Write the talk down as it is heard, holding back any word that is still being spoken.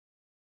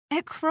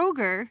At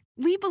Kroger,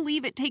 we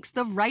believe it takes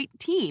the right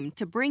team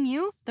to bring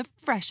you the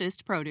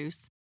freshest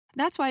produce.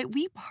 That's why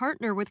we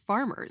partner with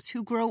farmers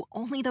who grow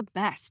only the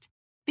best.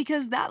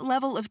 Because that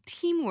level of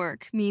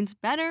teamwork means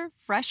better,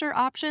 fresher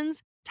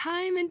options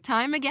time and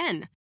time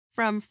again.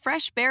 From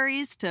fresh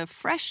berries to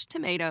fresh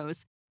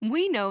tomatoes,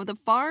 we know the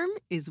farm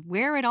is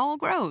where it all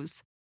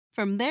grows.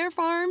 From their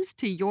farms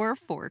to your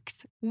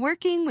forks,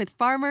 working with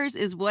farmers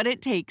is what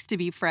it takes to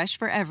be fresh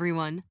for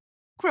everyone.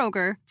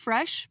 Kroger,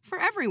 fresh for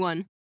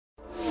everyone.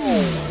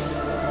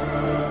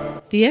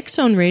 The X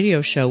Zone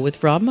Radio Show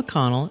with Rob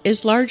McConnell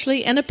is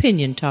largely an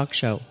opinion talk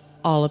show.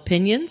 All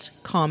opinions,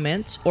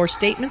 comments, or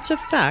statements of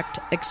fact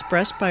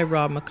expressed by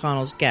Rob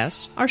McConnell's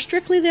guests are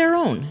strictly their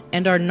own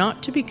and are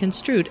not to be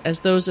construed as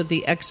those of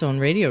the X Zone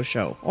Radio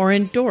Show or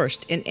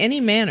endorsed in any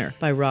manner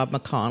by Rob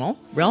McConnell,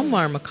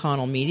 Relmar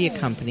McConnell Media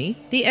Company,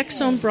 the X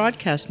Zone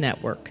Broadcast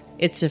Network,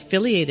 its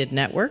affiliated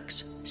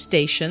networks,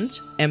 stations,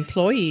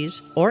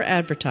 employees, or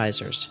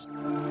advertisers.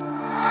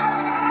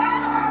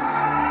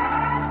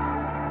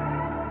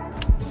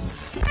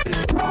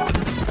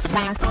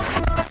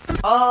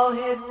 All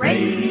Hit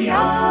Radio.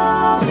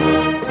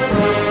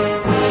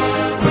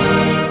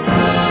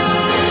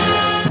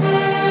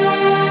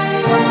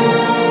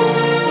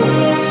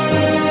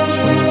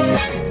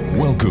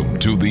 Welcome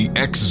to the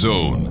X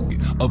Zone,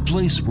 a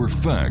place where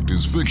fact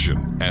is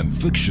fiction and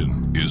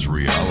fiction is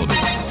reality.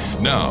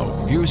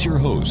 Now, here's your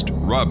host,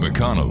 Rob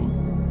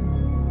McConnell.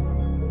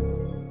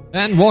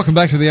 And welcome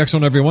back to the X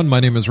Zone, everyone. My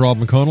name is Rob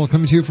McConnell,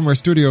 coming to you from our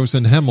studios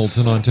in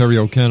Hamilton,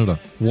 Ontario, Canada.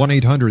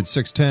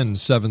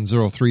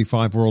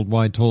 1-800-610-7035,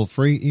 worldwide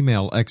toll-free.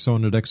 Email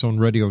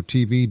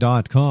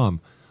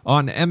xzone@xzoneradiotv.com.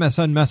 On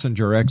MSN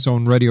Messenger,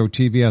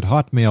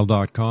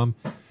 xzoneradiotv@hotmail.com.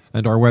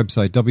 And our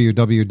website,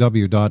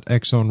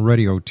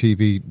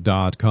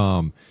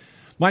 www.xzoneradiotv.com.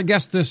 My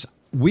guest this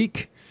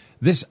week,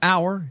 this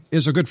hour,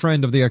 is a good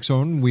friend of the X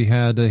Zone. We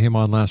had him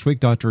on last week.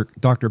 Dr.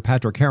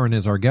 Patrick Heron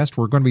is our guest.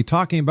 We're going to be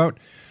talking about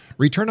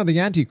Return of the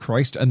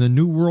Antichrist and the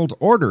New World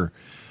Order.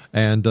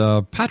 And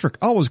Patrick,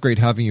 always great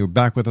having you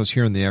back with us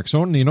here in the X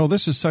Zone. You know,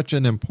 this is such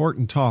an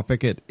important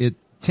topic. It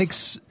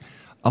takes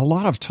a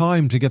lot of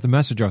time to get the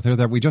message out there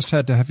that we just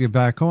had to have you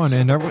back on.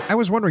 And I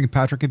was wondering,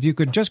 Patrick, if you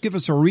could just give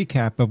us a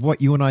recap of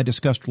what you and I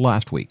discussed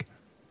last week.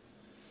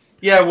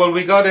 Yeah, well,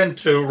 we got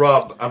into,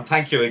 Rob, and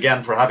thank you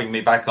again for having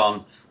me back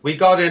on. We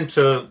got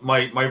into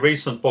my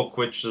recent book,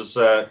 which is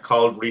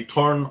called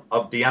Return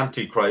of the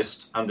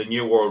Antichrist and the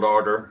New World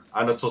Order.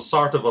 And it's a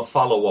sort of a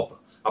follow-up,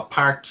 a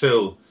part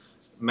two.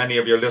 Many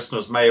of your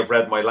listeners may have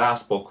read my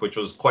last book, which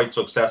was quite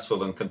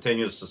successful and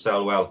continues to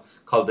sell well,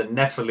 called The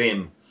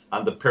Nephilim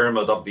and the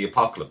Pyramid of the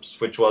Apocalypse,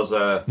 which was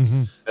a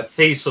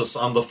thesis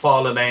on the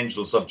fallen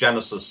angels of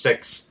Genesis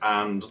 6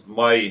 and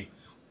my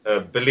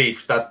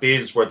belief that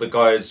these were the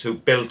guys who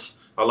built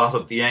a lot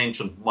of the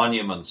ancient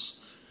monuments,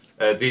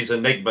 these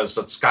enigmas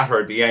that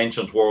scattered the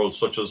ancient world,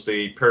 such as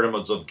the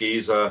pyramids of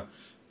Giza,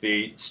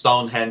 the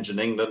Stonehenge in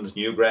England,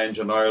 Newgrange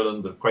in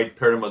Ireland, the Great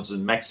Pyramids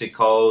in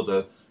Mexico,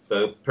 the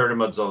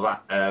pyramids of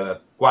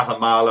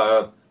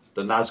Guatemala,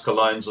 the Nazca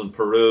Lines in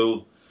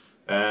Peru,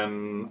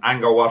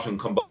 Angkor Wat in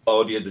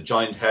Cambodia, the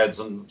giant heads,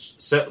 and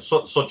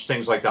such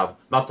things like that.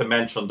 Not to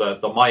mention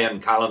the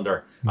Mayan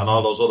calendar and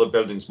all those other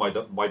buildings by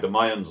the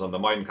Mayans and the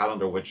Mayan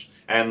calendar, which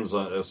ends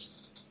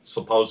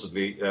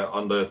supposedly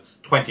on the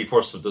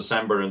 21st of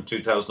December in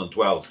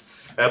 2012.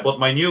 But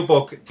my new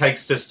book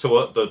takes this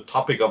to the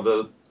topic of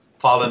the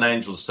fallen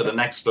angels to the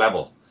next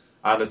level,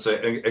 and it's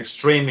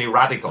extremely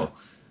radical.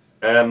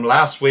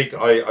 Last week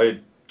I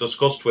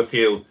discussed with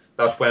you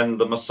that when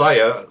the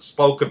Messiah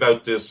spoke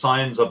about the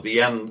signs of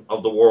the end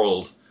of the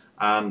world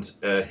and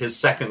his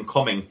second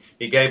coming,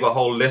 he gave a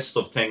whole list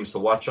of things to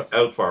watch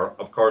out for,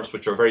 of course,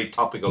 which are very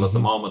topical at the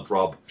moment,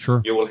 Rob.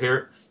 Sure. You will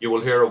hear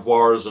of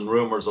wars and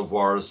rumors of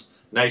wars.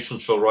 Nation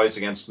shall rise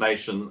against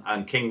nation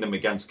and kingdom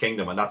against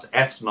kingdom. And that's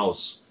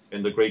ethnos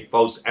in the Greek,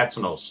 vos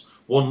ethnos,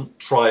 one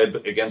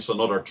tribe against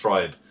another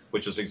tribe,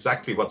 which is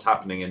exactly what's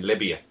happening in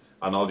Libya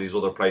and all these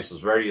other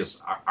places,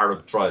 various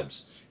Arab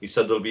tribes. He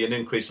said there'll be an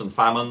increase in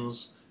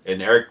famines,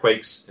 in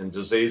earthquakes, in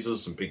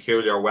diseases, in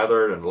peculiar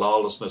weather, in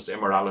lawlessness,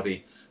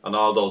 immorality, and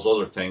all those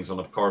other things. And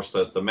of course,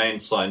 the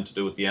main sign to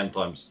do with the end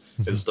times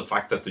is the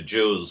fact that the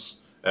Jews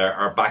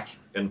are back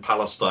in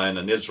Palestine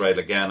and Israel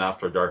again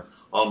after their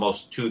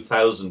almost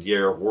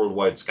 2,000-year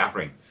worldwide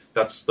scattering.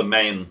 That's the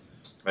main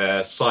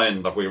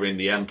sign that we're in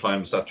the end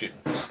times that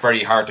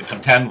very hard to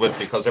contend with,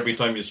 because every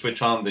time you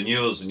switch on the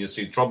news and you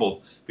see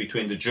trouble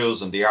between the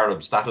Jews and the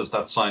Arabs, that is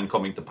that sign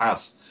coming to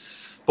pass.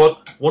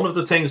 But one of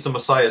the things the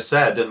Messiah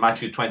said in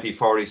Matthew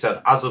 24, he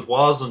said, as it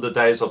was in the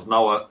days of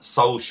Noah,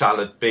 so shall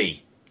it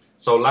be.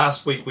 So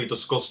last week we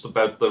discussed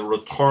about the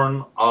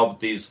return of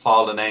these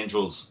fallen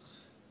angels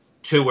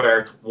to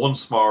earth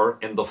once more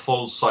in the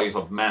full sight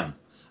of men.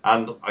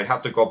 And I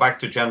had to go back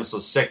to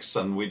Genesis 6,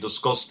 and we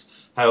discussed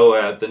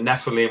how the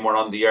Nephilim were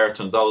on the earth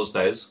in those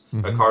days.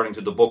 According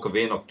to the book of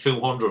Enoch,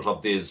 200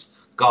 of these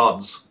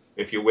gods,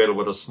 if you will,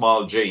 with a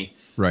small g,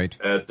 right,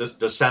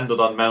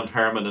 descended on Mount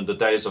Hermon in the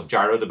days of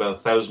Jared,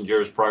 about 1,000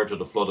 years prior to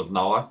the flood of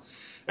Noah.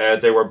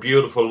 They were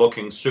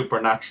beautiful-looking,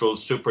 supernatural,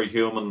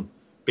 superhuman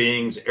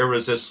beings,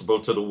 irresistible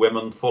to the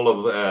women, full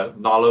of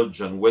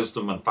knowledge and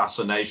wisdom and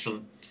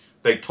fascination.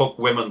 They took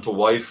women to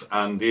wife,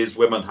 and these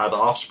women had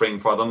offspring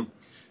for them,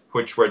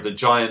 which were the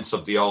giants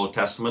of the Old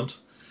Testament.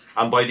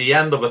 And by the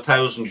end of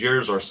 1,000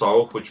 years or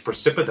so, which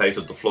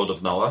precipitated the flood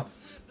of Noah,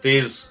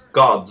 these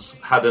gods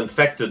had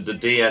infected the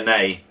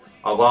DNA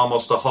of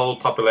almost the whole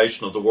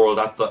population of the world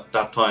at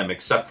that time,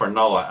 except for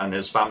Noah and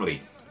his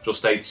family,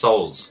 just 8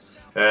 souls.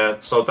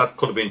 So that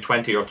could have been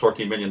 20 or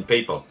 30 million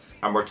people.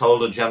 And we're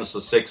told in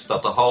Genesis 6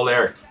 that the whole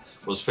earth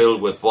was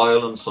filled with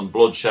violence and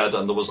bloodshed,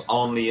 and there was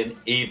only an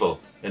evil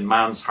in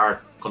man's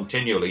heart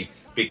continually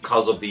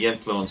because of the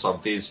influence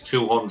of these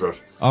 200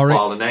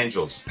 fallen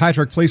angels.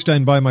 Patrick, please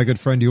stand by, my good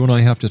friend. You and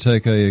I have to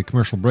take a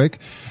commercial break.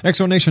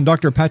 Exonation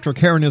Dr. Patrick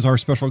Heron is our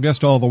special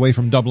guest all the way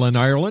from Dublin,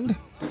 Ireland.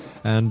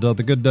 And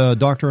the good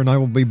doctor and I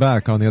will be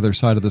back on the other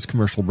side of this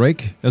commercial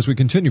break as we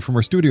continue from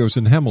our studios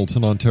in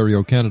Hamilton,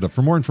 Ontario, Canada.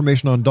 For more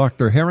information on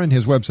Dr. Heron,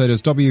 his website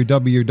is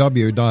www.neph.ie.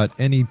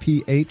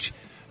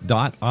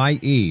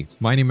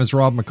 My name is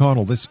Rob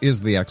McConnell. This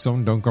is the X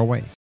Zone. Don't go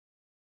away.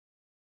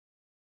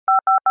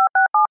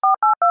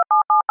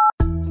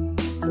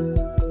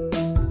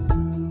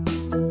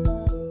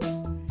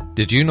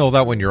 Did you know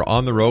that when you're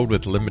on the road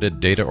with limited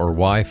data or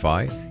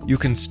Wi-Fi, you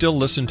can still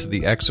listen to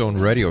the X Zone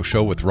radio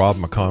show with Rob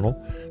McConnell,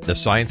 The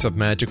Science of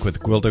Magic with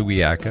Gwilda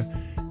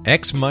Wiyaka,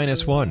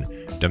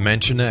 X-1,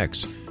 Dimension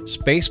X,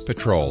 Space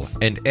Patrol,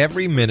 and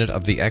every minute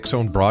of the X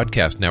Zone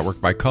broadcast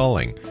network by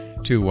calling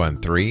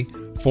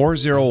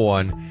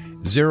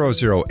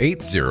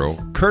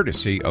 213-401-0080,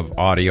 courtesy of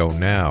Audio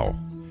Now.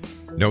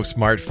 No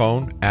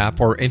smartphone, app,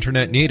 or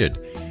internet needed.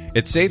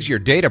 It saves your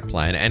data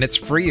plan, and it's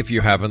free if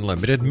you have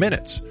unlimited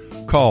minutes.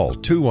 Call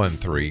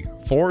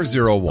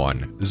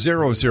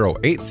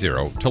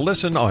 213-401-0080 to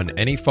listen on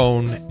any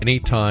phone,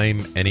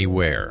 anytime,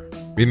 anywhere.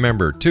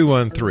 Remember,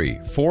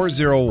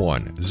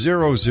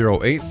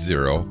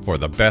 213-401-0080 for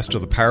the best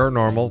of the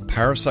paranormal,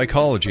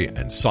 parapsychology,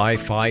 and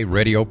sci-fi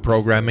radio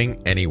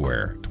programming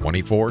anywhere,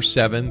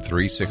 24/7,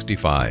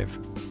 365.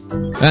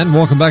 And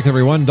welcome back,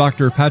 everyone.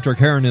 Dr. Patrick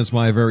Heron is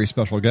my very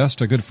special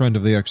guest, a good friend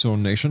of the X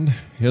Zone Nation.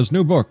 His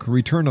new book,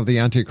 Return of the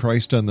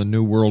Antichrist and the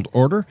New World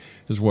Order.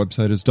 His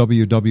website is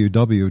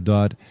www.neph.ie.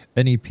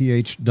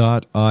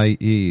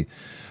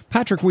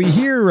 Patrick, we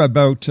hear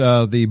about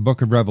the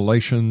Book of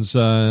Revelations,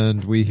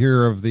 and we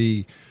hear of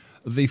the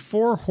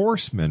 4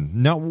 horsemen.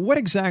 Now, what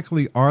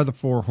exactly are the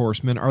 4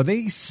 horsemen? Are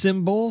they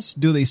symbols?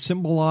 Do they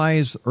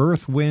symbolize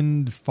earth,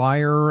 wind,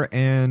 fire,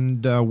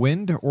 and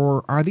wind?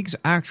 Or are these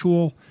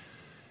actual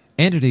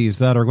entities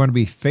that are going to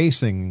be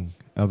facing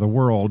the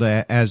world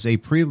as a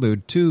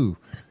prelude to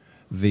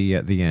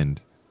the end?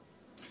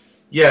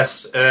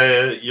 Yes,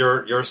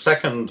 your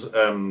second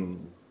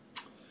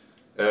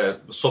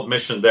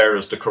submission there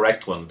is the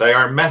correct one. They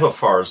are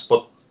metaphors,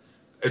 but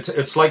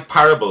it's like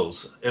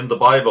parables in the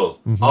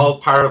Bible. Mm-hmm. All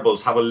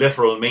parables have a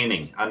literal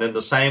meaning, and in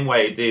the same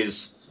way,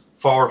 these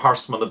 4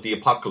 horsemen of the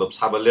apocalypse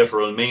have a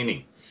literal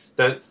meaning.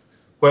 That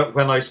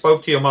when I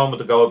spoke to you a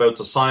moment ago about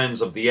the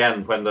signs of the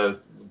end, when the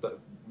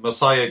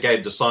Messiah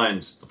gave the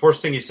signs, the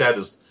first thing he said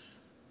is,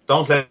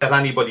 don't let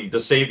anybody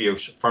deceive you,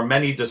 for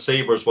many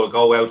deceivers will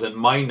go out in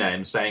my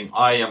name saying,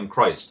 I am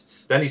Christ.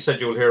 Then he said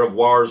you'll hear of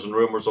wars and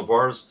rumors of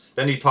wars.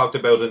 Then he talked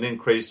about an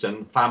increase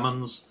in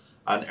famines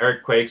and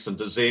earthquakes and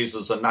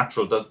diseases and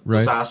natural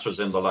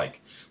disasters and the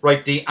like.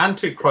 Right, the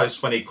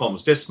Antichrist, when he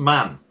comes, this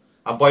man,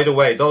 and by the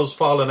way, those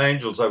fallen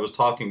angels I was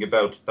talking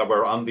about that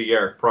were on the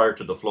earth prior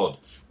to the flood,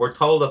 we're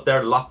told that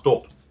they're locked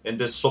up in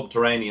this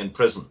subterranean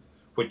prison,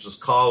 which is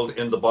called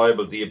in the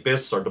Bible the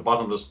abyss or the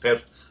bottomless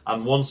pit,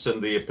 and once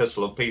in the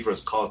Epistle of Peter is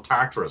called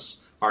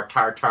Tartarus or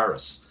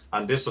Tartarus.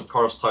 And this, of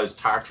course, ties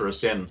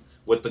Tartarus in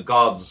with the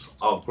gods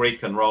of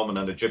Greek and Roman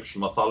and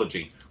Egyptian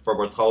mythology, where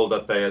we're told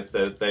that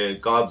the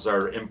gods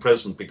are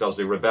imprisoned because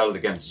they rebelled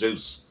against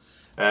Zeus.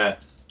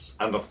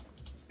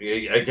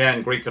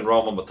 Again, Greek and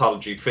Roman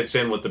mythology fits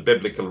in with the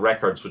biblical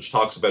records, which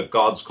talks about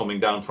gods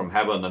coming down from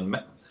heaven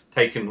and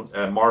taking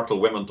mortal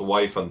women to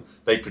wife, and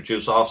they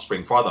produce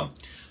offspring for them.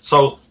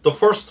 So the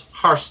first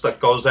horse that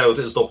goes out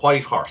is the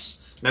white horse.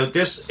 Now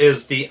this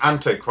is the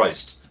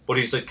Antichrist, but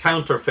he's a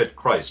counterfeit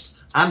Christ.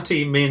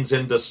 Anti means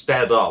in the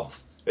stead of.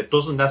 It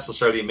doesn't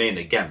necessarily mean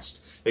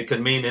against. It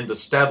can mean in the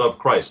stead of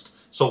Christ.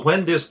 So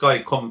when this guy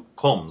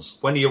comes,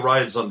 when he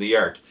arrives on the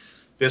earth,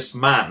 this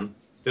man,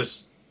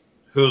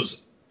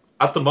 who's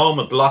at the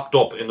moment locked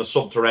up in a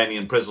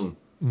subterranean prison,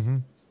 mm-hmm.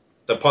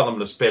 the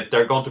bottomless pit,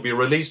 they're going to be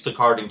released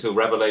according to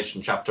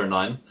Revelation chapter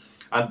 9.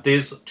 And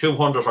these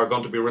 200 are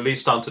going to be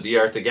released onto the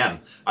earth again.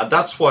 And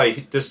that's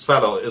why this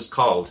fellow is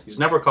called, he's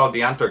never called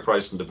the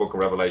Antichrist in the book of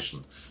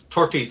Revelation.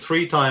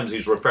 33 times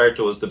he's referred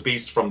to as the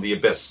beast from the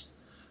abyss.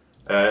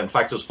 In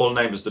fact, his full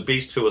name is the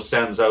beast who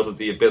ascends out of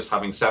the abyss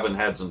having 7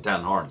 heads and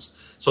 10 horns.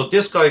 So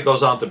this guy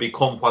goes on to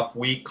become what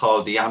we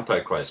call the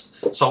Antichrist.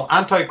 So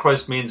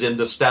Antichrist means in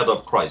the stead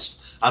of Christ.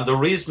 And the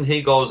reason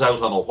he goes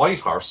out on a white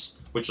horse,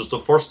 which is the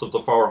first of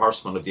the 4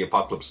 horsemen of the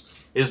apocalypse,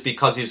 is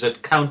because he's a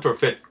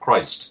counterfeit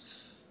Christ.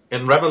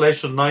 in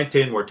Revelation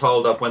 19, we're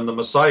told that when the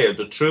Messiah,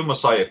 the true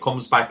Messiah,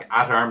 comes back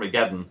at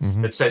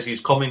Armageddon, it says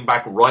he's coming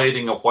back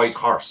riding a white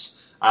horse.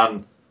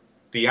 And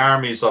the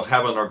armies of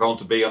heaven are going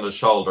to be on his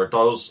shoulder.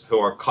 Those who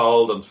are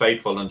called and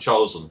faithful and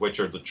chosen, which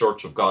are the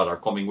church of God, are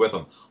coming with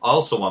him,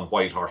 also on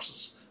white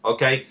horses.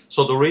 Okay?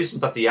 So the reason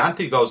that the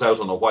anti goes out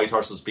on a white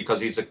horse is because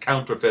he's a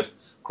counterfeit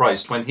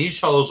Christ. When he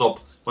shows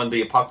up, when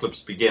the apocalypse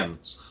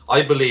begins,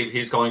 I believe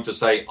he's going to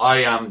say,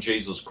 I am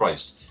Jesus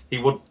Christ.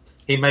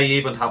 He may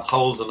even have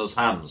holes in his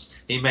hands.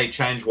 He may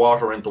change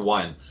water into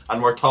wine.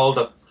 And we're told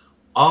that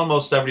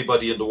almost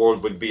everybody in the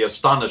world would be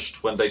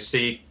astonished when they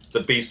see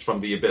the beast from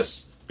the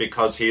abyss,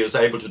 because he is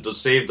able to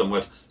deceive them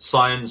with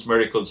signs,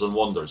 miracles, and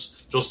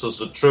wonders, just as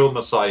the true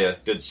Messiah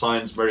did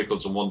signs,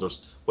 miracles, and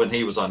wonders when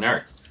he was on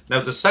earth.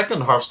 Now, the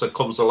second horse that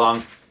comes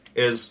along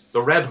is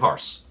the red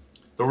horse.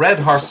 The red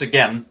horse,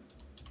 again,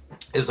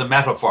 is a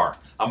metaphor.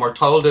 And we're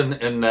told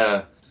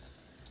in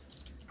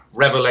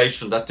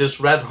Revelation that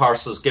this red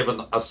horse is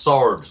given a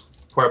sword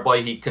whereby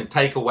he can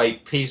take away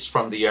peace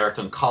from the earth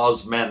and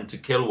cause men to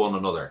kill one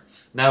another.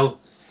 Now,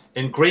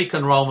 in Greek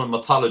and Roman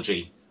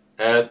mythology,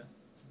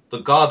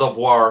 the god of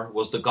war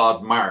was the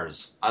god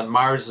Mars, and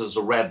Mars is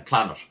a red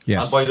planet.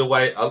 Yes. And by the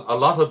way, a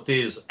lot of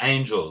these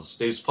angels,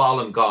 these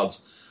fallen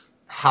gods,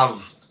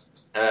 have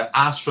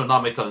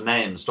astronomical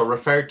names. They're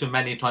referred to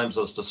many times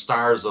as the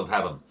stars of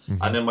heaven.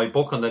 And in my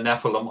book on the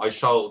Nephilim, I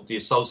show the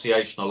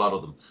association, a lot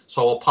of them.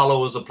 So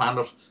Apollo is a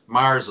planet,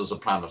 Mars is a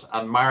planet,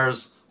 and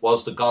Mars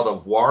was the god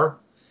of war.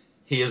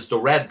 He is the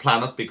red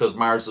planet because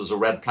Mars is a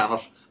red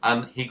planet,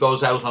 and he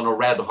goes out on a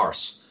red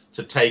horse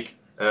to take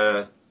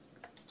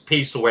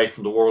peace away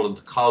from the world and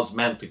to cause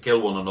men to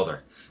kill one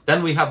another.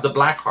 Then we have the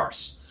black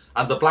horse,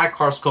 and the black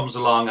horse comes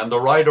along, and the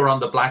rider on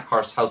the black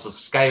horse has the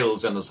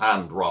scales in his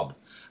hand, Rob,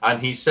 and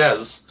he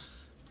says,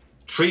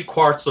 3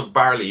 quarts of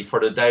barley for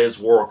the day's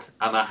work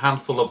and a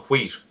handful of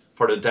wheat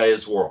for the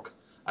day's work,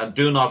 and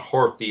do not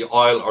hurt the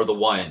oil or the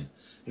wine.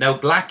 Now,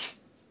 black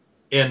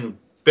in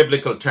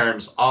biblical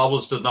terms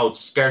always denotes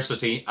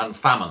scarcity and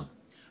famine,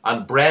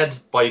 and bread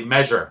by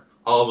measure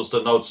always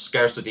denotes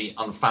scarcity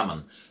and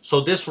famine. So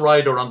this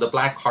rider on the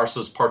black horse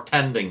is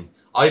portending,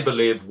 I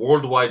believe,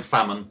 worldwide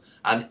famine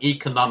and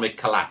economic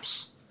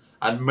collapse.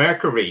 And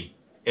Mercury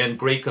in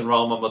Greek and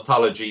Roman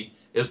mythology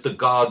is the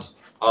god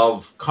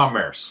of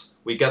commerce.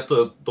 We get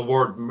the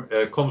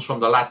word, comes from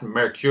the Latin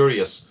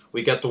mercurius.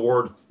 We get the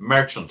word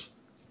merchant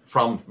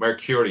from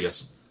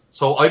Mercurius.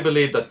 So I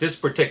believe that this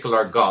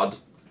particular god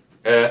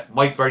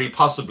might very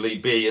possibly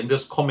be in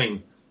this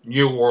coming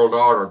New World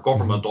Order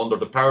government under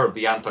the power of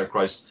the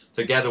Antichrist,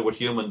 together with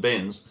human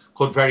beings,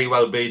 could very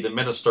well be the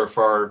Minister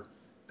for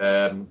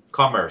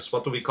Commerce.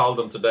 What do we call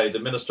them today? The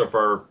Minister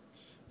for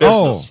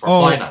Business,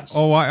 Finance.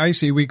 Oh, I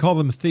see. We call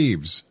them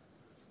thieves.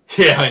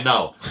 Yeah, I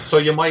know. So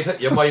you might have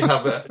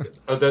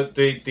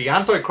the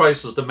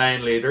Antichrist is the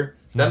main leader.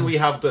 Then we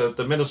have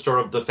the Minister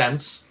of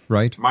Defense,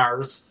 right?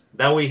 Mars.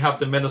 Then we have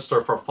the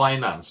Minister for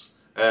Finance,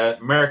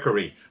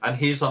 Mercury, and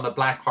he's on a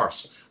black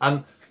horse.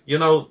 And you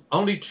know,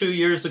 only 2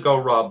 years ago,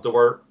 Rob, there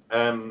were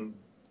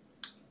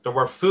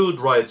food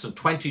riots in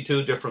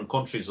 22 different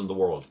countries in the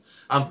world.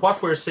 And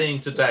what we're seeing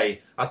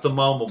today, at the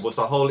moment, with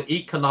the whole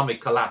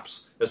economic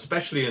collapse,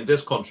 especially in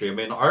this country, I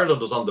mean,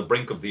 Ireland is on the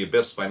brink of the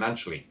abyss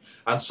financially,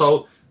 and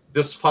so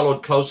this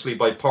followed closely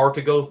by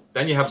Portugal.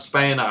 Then you have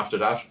Spain after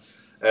that.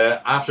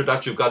 After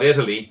that, you've got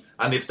Italy.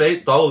 And if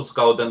those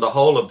go, then the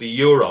whole of the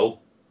euro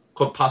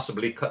could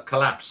possibly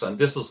collapse. And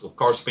this is, of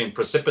course, being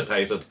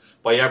precipitated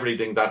by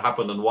everything that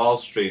happened in Wall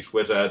Street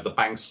with the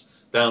banks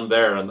down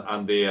there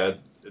and the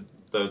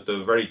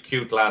very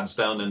cute lads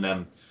down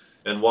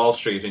in Wall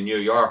Street in New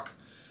York.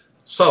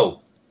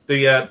 So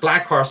the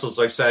black horse, as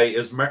I say,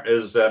 is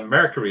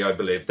Mercury, I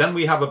believe. Then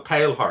we have a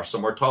pale horse,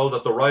 and we're told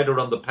that the rider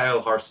on the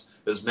pale horse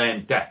is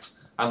named Death.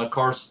 And, of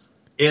course,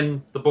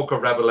 in the book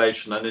of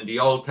Revelation and in the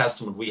Old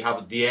Testament, we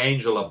have the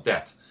angel of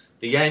death.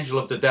 The angel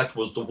of the death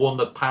was the one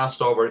that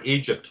passed over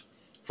Egypt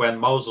when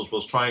Moses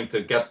was trying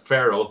to get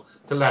Pharaoh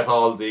to let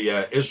all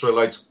the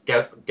Israelites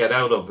get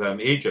out of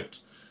Egypt.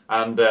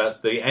 And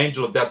the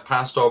angel of death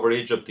passed over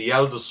Egypt. The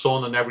eldest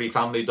son in every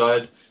family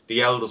died.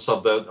 The eldest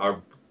of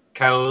our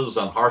cows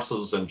and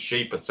horses and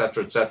sheep,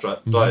 etc.,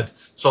 died.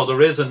 So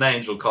there is an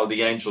angel called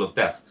the angel of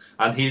death,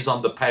 and he's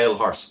on the pale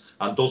horse.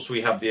 And thus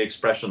we have the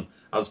expression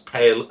as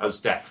pale as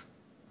death.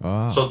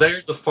 Ah. So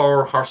they're the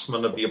 4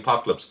 horsemen of the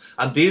apocalypse.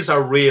 And these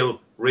are real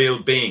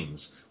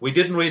beings. We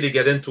didn't really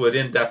get into it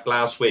in depth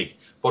last week.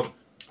 But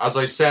as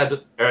I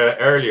said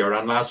earlier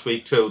and last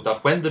week too,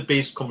 that when the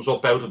beast comes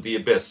up out of the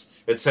abyss,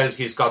 it says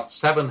he's got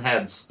 7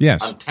 heads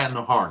and 10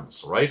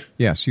 horns, right?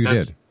 Yes, you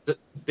did.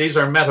 These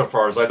are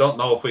metaphors. I don't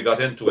know if we got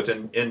into it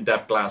in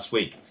depth last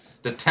week.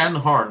 The 10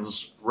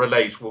 horns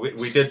relate,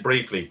 we did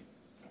briefly,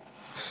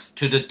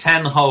 to the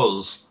 10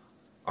 holes,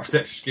 or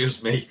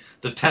excuse me,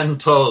 the 10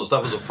 toes.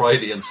 That was a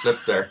Freudian slip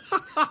there.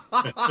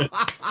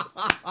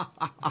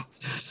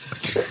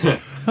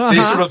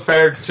 These are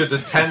referred to the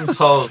 10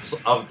 toes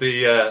of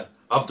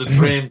of the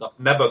dream that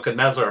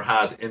Nebuchadnezzar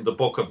had in the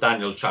book of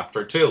Daniel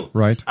chapter 2.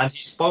 Right. And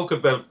he spoke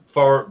about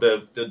for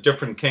the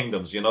different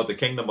kingdoms, the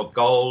kingdom of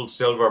gold,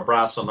 silver,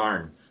 brass, and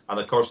iron. And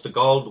of course, the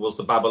gold was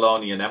the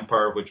Babylonian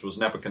Empire, which was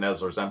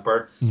Nebuchadnezzar's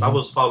empire. Mm-hmm. That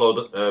was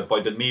followed by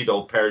the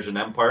Medo-Persian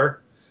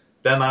Empire.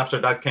 Then after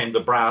that came the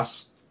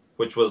brass,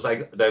 which was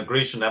the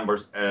Grecian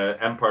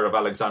empire of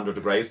Alexander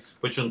the Great,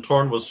 which in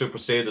turn was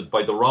superseded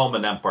by the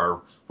Roman Empire,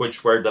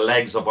 which were the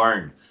legs of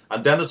iron.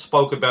 And then it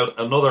spoke about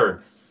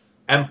another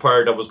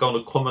empire that was going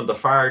to come in the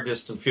far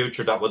distant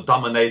future that would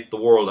dominate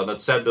the world. And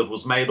it said that it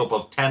was made up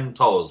of 10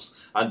 toes.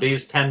 And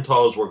these 10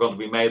 toes were going to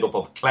be made up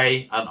of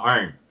clay and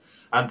iron.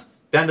 And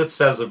then it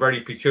says a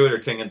very peculiar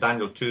thing in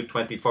Daniel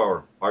 2:24,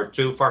 or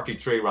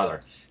 2:43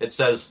 rather. It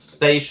says,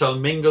 they shall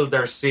mingle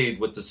their seed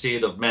with the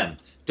seed of men.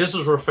 This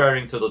is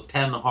referring to the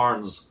 10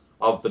 horns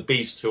of the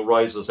beast who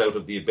rises out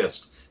of the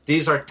abyss.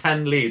 These are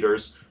 10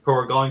 leaders who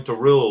are going to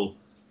rule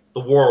the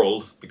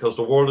world, because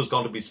the world is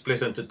going to be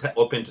split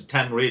up into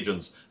 10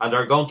 regions, and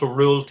they're going to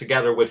rule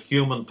together with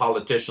human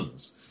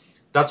politicians.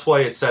 That's why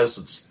it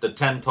says the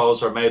 10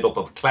 toes are made up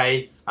of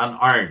clay and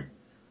iron,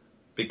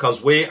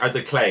 because we are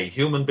the clay.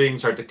 Human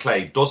beings are the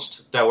clay.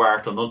 Dust thou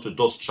art, and unto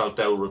dust shalt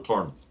thou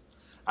return.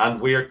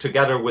 And we are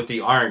together with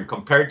the iron.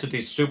 Compared to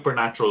these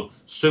supernatural,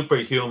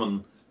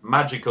 superhuman,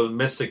 magical,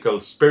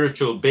 mystical,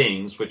 spiritual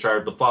beings, which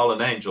are the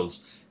fallen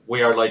angels,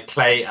 we are like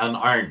clay and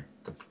iron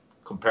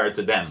compared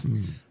to them.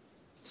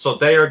 So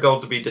they are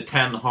going to be the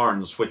 10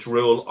 horns which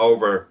rule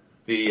over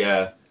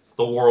the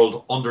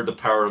world under the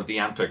power of the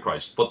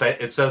Antichrist. But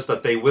it says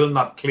that they will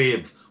not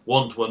cleave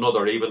one to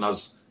another, even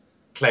as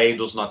clay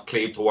does not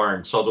cleave to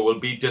iron. So there will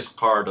be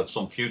discord at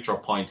some future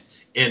point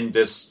in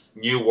this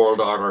new world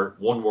order,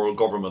 one world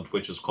government,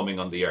 which is coming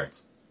on the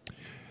earth.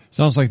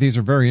 Sounds like these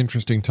are very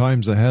interesting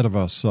times ahead of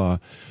us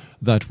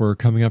that we're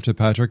coming up to,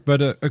 Patrick.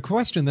 But a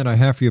question that I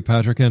have for you,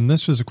 Patrick, and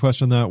this was a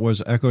question that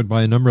was echoed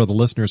by a number of the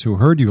listeners who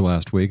heard you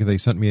last week. They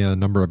sent me a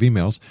number of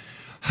emails.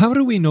 How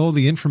do we know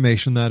the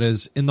information that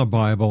is in the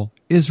Bible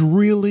is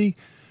really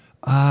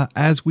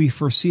as we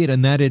foresee it,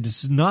 and that it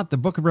is not, the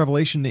book of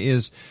Revelation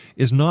is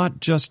not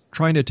just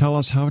trying to tell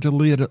us how to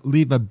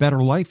live a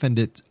better life, and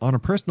it's on a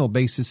personal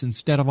basis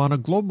instead of on a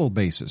global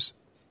basis?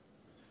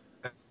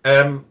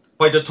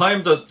 By the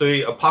time that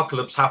the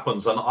apocalypse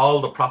happens and all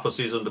the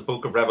prophecies in the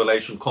book of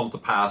Revelation come to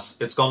pass,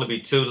 it's going to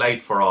be too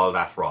late for all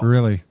that, Rob.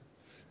 Really?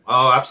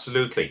 Oh,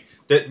 absolutely.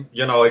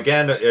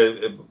 Again,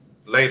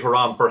 later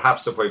on,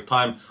 perhaps if we have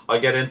time, I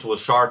get into a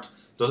short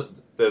the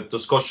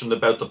discussion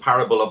about the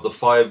parable of the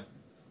 5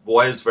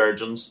 wise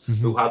virgins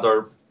who had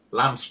their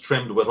lamps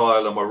trimmed with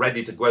oil and were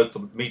ready to go out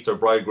to meet their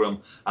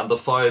bridegroom, and the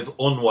 5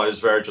 unwise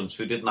virgins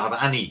who didn't have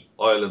any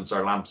oil in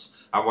their lamps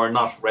and were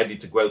not ready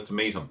to go out to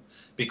meet him.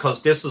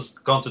 Because this is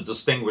going to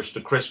distinguish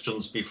the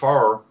Christians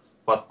before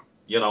what,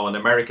 in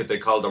America they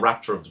call the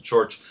rapture of the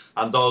church,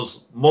 and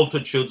those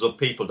multitudes of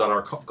people that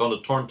are going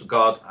to turn to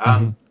God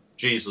and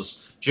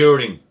Jesus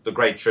during the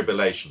Great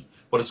Tribulation.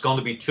 But it's going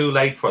to be too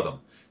late for them.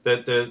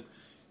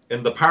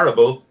 In the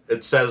parable,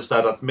 it says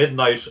that at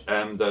midnight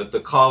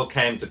the call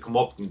came to come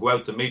up and go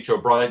out to meet your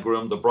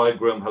bridegroom. The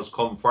bridegroom has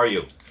come for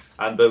you.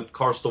 And of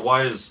course the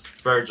wise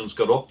virgins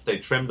got up, they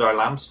trimmed their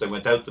lamps, they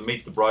went out to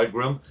meet the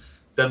bridegroom.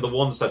 Then the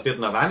ones that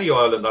didn't have any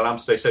oil in their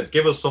lamps, they said,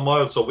 give us some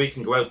oil so we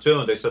can go out too.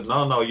 And they said,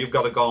 no, you've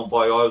got to go and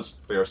buy oil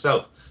for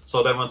yourself.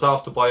 So they went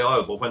off to buy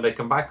oil. But when they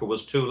came back, it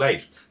was too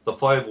late. The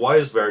 5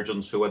 wise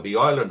virgins who had the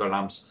oil in their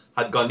lamps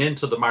had gone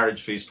into the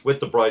marriage feast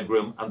with the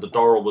bridegroom, and the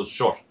door was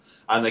shut.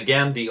 And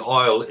again, the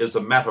oil is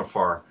a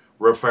metaphor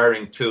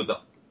referring to the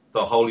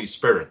Holy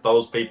Spirit.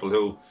 Those people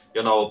who,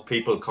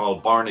 people call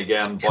born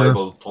again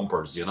Bible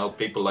thumpers,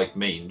 people like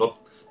me,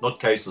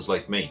 nutcases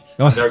like me.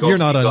 You're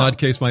not a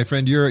nutcase, my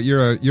friend.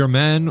 You're a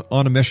man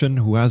on a mission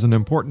who has an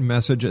important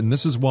message, and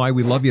this is why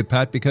we love you,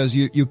 Pat, because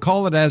you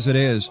call it as it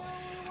is.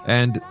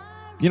 And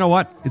you know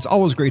what? It's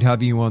always great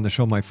having you on the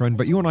show, my friend,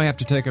 but you and I have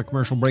to take a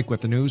commercial break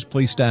with the news.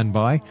 Please stand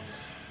by.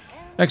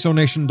 X-Zone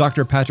Nation,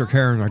 Dr. Patrick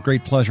Heron, a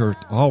great pleasure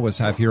to always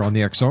have here on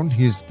the X-Zone.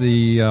 He's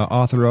the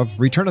author of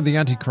Return of the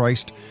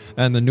Antichrist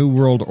and the New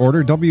World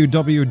Order, www.neph.ie.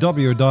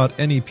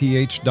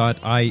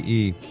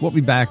 We'll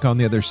be back on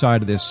the other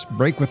side of this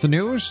break with the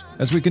news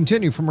as we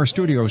continue from our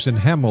studios in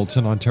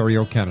Hamilton,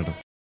 Ontario, Canada.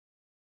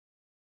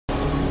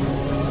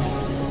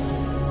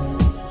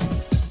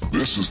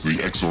 This is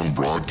the X-Zone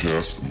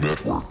Broadcast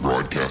Network,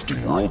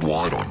 broadcasting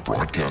worldwide on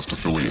broadcast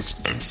affiliates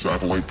and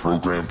satellite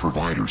program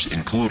providers,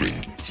 including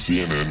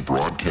CNN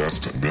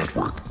Broadcast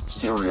Network,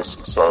 Sirius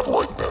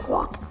Satellite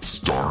Network,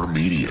 Star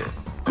Media,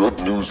 Good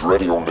News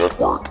Radio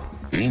Network,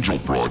 Angel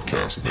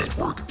Broadcast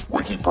Network,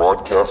 Wiki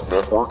Broadcast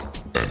Network,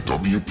 and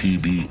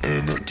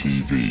WPBN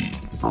TV.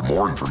 For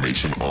more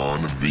information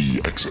on the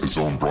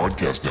X-Zone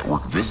Broadcast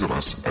Network, visit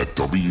us at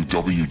www.xzbn.net.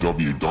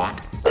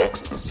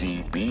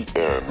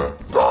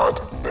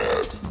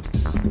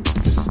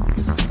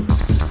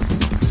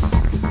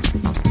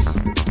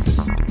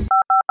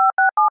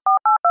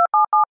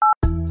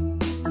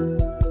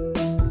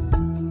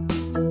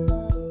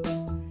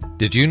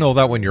 Did you know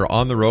that when you're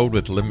on the road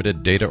with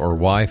limited data or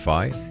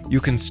Wi-Fi,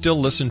 you can still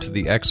listen to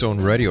the X-Zone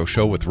Radio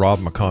Show with Rob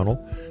McConnell,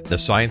 The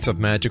Science of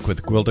Magic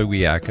with Gwilda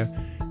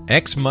Wiyaka,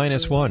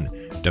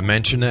 X-1,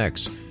 Dimension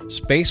X,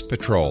 Space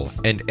Patrol,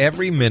 and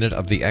every minute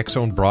of the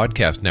X-Zone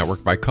Broadcast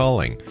Network by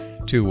calling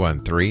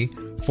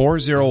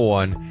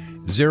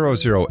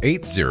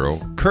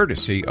 213-401-0080,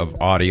 courtesy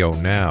of Audio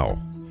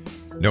Now.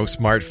 No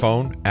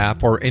smartphone,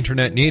 app, or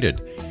internet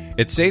needed.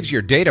 It saves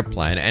your data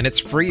plan, and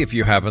it's free if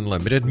you have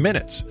unlimited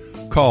minutes.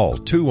 Call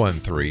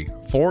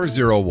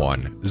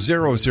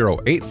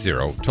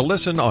 213-401-0080 to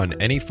listen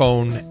on any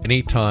phone,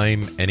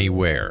 anytime,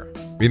 anywhere.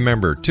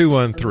 Remember,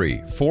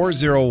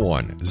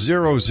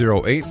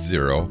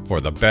 213-401-0080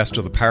 for the best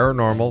of the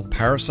paranormal,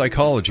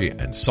 parapsychology,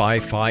 and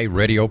sci-fi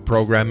radio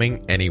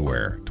programming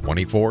anywhere,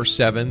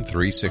 24/7,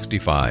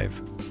 365.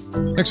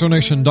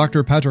 Exonation,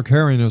 Dr. Patrick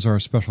Heron is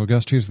our special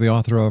guest. He's the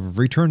author of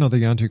Return of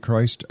the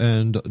Antichrist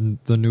and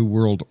the New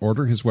World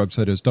Order. His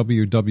website is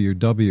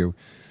www.neph.ie.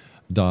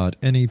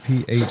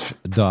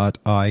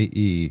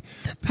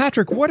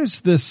 Patrick, what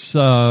is this,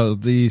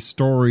 the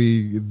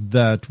story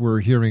that we're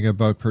hearing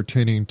about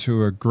pertaining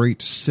to a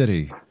great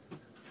city?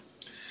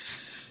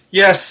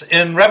 Yes,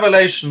 in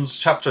Revelations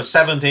chapter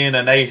 17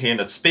 and 18,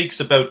 it speaks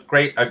about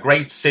a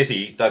great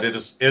city that it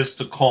is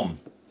to come,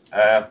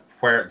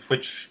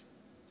 which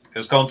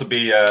is going to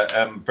be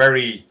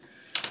very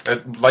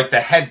like the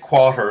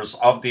headquarters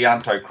of the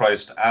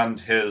Antichrist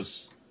and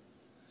his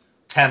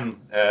 10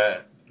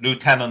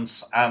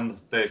 lieutenants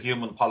and the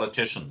human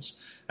politicians.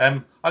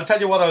 I'll tell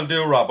you what I'll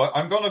do, Rob.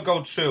 I'm going to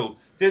go through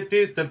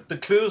the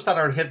clues that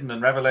are hidden in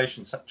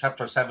Revelation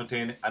chapter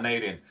 17 and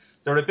 18.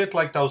 They're a bit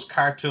like those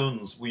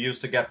cartoons we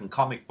used to get in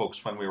comic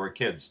books when we were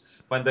kids,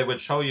 when they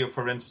would show you,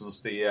 for instance,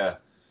 the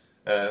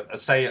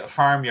say a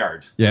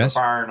farmyard, yes, a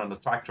barn and a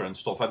tractor and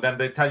stuff, and then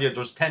they tell you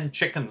there's 10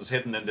 chickens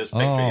hidden in this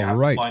picture. Oh, you have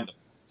right. to find them.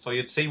 So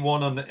you'd see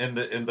one in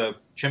the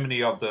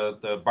chimney of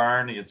the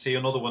barn, and you'd see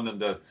another one in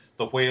the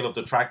wheel of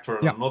the tractor,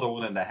 and another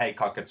one in the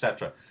haycock,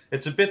 etc.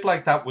 It's a bit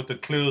like that with the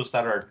clues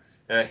that are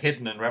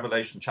hidden in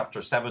Revelation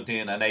chapter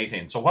 17 and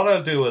 18. So what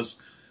I'll do is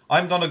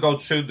I'm going to go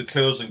through the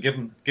clues and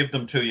give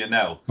them to you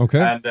now.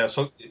 Okay. And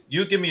so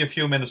you give me a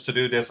few minutes to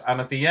do this,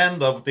 and at the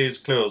end of these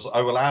clues,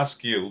 I will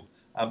ask you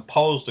and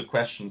pose the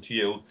question to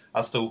you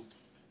as to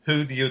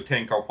who do you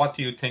think or what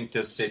do you think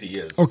this city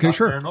is. Okay, is that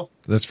sure. fair enough?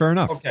 That's fair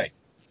enough. Okay.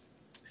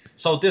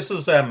 So this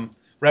is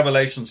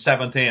Revelation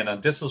 17,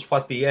 and this is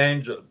what the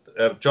angel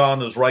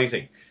John is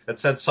writing. It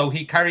said, so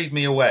he carried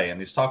me away, and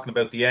he's talking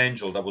about the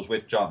angel that was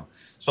with John.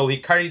 So he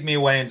carried me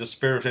away in the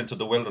spirit into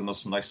the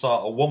wilderness, and I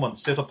saw a woman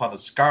sit upon a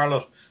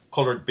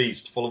scarlet-coloured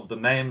beast full of the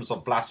names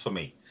of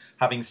blasphemy,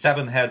 having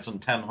 7 heads and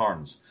 10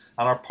 horns.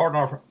 And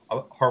upon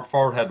her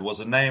forehead was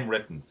a name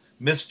written,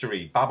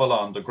 Mystery,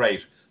 Babylon the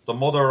Great, the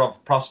mother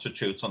of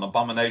prostitutes and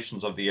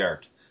abominations of the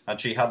earth. And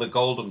she had a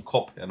golden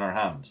cup in her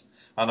hand.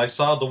 And I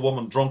saw the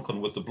woman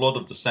drunken with the blood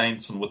of the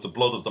saints and with the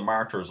blood of the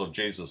martyrs of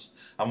Jesus.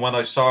 And when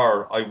I saw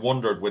her, I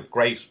wondered with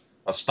great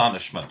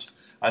astonishment.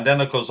 And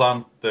then it goes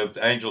on, the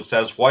angel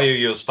says, why are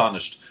you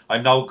astonished?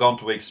 I'm now going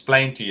to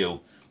explain to you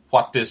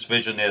what this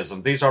vision is.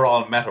 And these are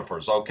all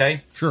metaphors,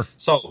 okay? Sure.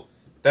 So,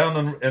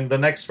 down in the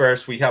next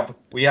verse, we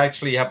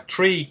actually have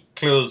 3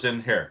 clues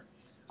in here.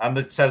 And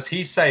it says,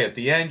 he saith,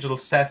 the angel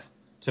saith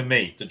to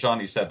me, to John,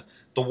 he said,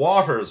 the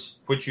waters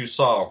which you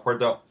saw where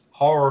the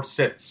whore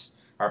sits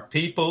are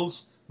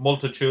peoples,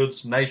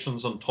 multitudes,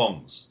 nations, and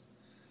tongues.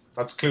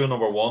 That's clue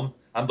number 1.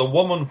 And the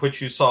woman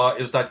which you saw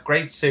is that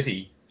great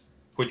city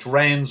which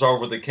reigns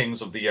over the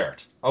kings of the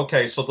earth.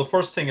 Okay, so the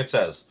first thing it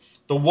says,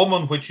 the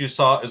woman which you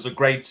saw is a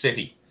great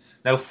city.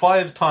 Now,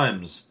 5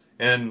 times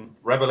in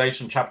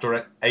Revelation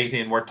chapter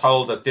 18, we're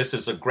told that this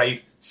is a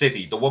great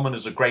city. The woman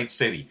is a great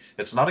city.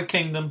 It's not a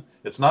kingdom.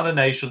 It's not a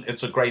nation.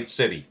 It's a great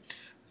city.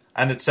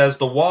 And it says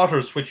the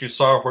waters which you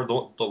saw where the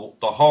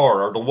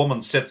whore or the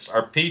woman sits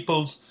are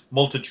peoples,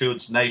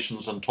 multitudes,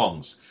 nations, and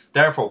tongues.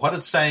 Therefore, what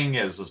it's saying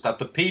is that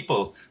the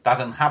people that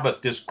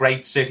inhabit this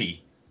great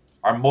city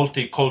are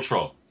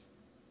multicultural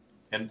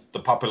in the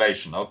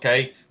population,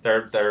 okay?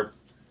 They're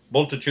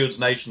multitudes,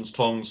 nations,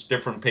 tongues,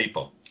 different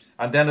people.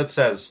 And then it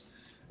says,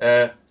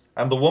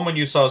 and the woman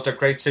you saw is the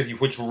great city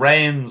which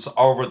reigns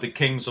over the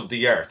kings of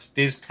the earth.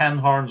 These 10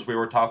 horns we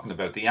were talking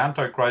about, the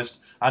Antichrist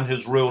and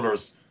his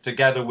rulers,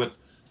 together with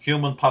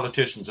human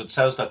politicians, it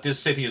says that this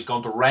city is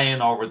going to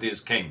reign over these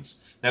kings.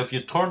 Now, if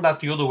you turn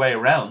that the other way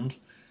around,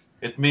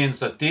 it means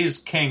that these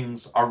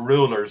kings or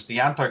rulers,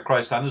 the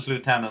Antichrist and his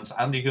lieutenants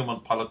and the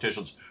human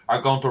politicians,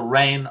 are going to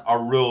reign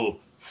or rule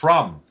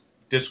from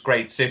this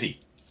great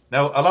city.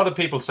 Now, a lot of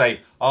people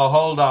say, oh,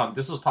 hold on,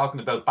 this is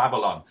talking about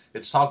Babylon.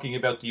 It's talking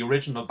about the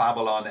original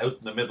Babylon out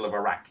in the middle of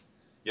Iraq.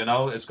 You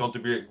know, it's going to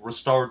be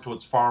restored to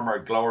its former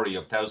glory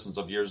of thousands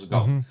of years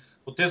ago. Mm-hmm.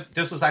 But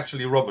this is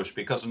actually rubbish,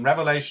 because in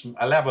Revelation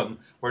 11,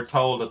 we're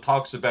told it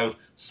talks about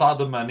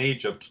Sodom and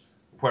Egypt,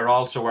 where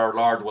also our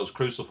Lord was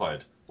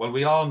crucified. Well,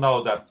 we all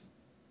know that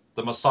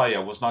the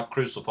Messiah was not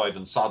crucified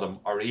in Sodom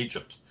or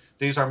Egypt.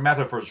 These are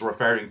metaphors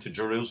referring to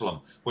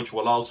Jerusalem, which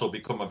will also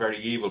become a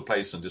very evil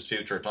place in this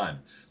future time.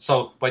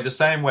 So by the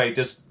same way,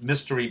 this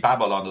mystery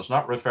Babylon is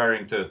not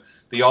referring to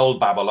the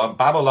old Babylon.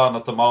 Babylon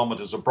at the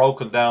moment is a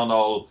broken down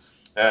old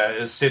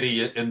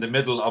city in the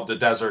middle of the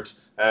desert,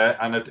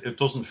 and it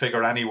doesn't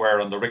figure anywhere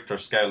on the Richter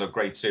scale of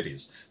great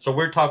cities. So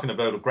we're talking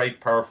about a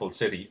great, powerful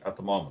city at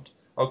the moment.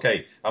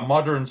 Okay, a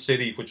modern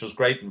city which is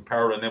great in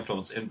power and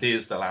influence in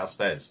these, the last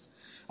days.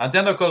 And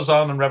then it goes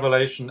on in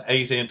Revelation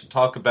 18 to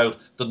talk about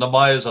the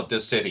demise of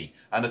this city.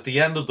 And at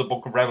the end of the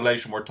book of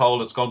Revelation, we're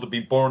told it's going to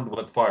be burned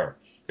with fire.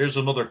 Here's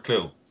another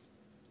clue.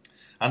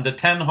 And the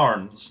 10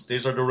 horns,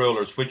 these are the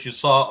rulers, which you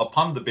saw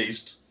upon the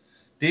beast,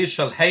 these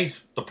shall hate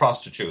the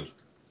prostitute,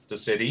 the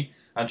city,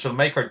 and shall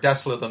make her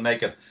desolate and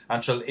naked,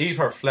 and shall eat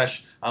her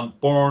flesh and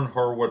burn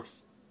her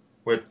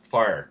with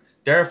fire.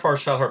 Therefore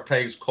shall her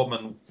plagues come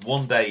in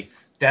one day,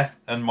 death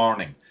and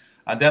mourning.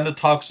 And then it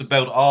talks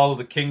about all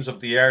the kings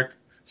of the earth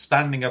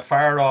standing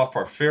afar off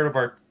for fear of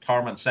her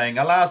torment, saying,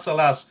 Alas,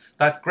 alas,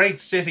 that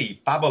great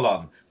city,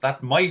 Babylon,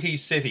 that mighty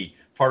city,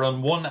 for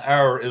in 1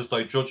 hour is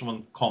thy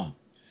judgment come.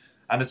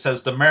 And it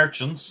says, the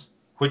merchants,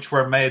 which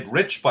were made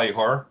rich by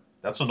her,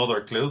 that's another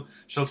clue,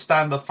 shall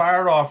stand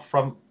afar off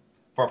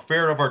for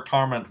fear of her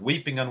torment,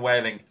 weeping and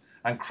wailing,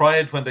 and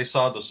cried when they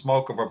saw the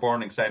smoke of her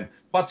burning, saying,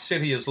 What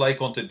city is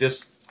like unto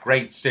this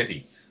great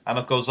city? And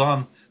it goes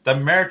on, the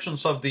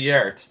merchants of the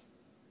earth,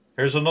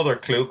 here's another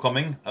clue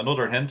coming,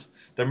 another hint,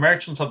 the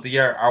merchants of the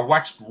earth are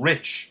waxed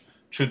rich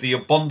through the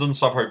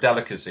abundance of her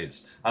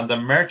delicacies, and the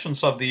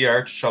merchants of the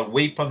earth shall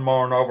weep and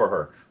mourn over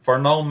her, for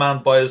no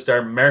man buys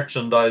their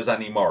merchandise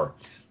anymore.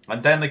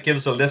 And then it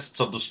gives a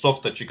list of the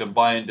stuff that you can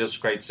buy in this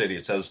great city.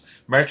 It says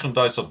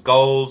merchandise of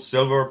gold,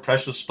 silver,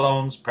 precious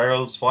stones,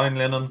 pearls, fine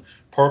linen,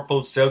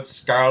 purple, silk,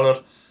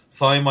 scarlet,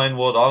 thymine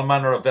wood, all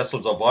manner of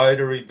vessels of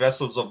ivory,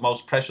 vessels of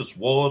most precious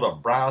wood,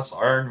 of brass,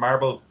 iron,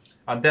 marble.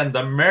 And then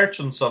the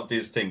merchants of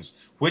these things,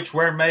 which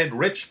were made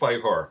rich by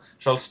her,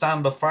 shall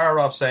stand afar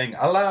off, saying,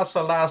 Alas,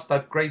 alas,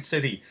 that great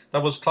city,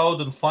 that was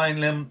clothed in fine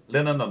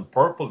linen and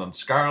purple and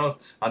scarlet,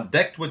 and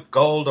decked with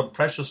gold and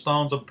precious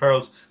stones and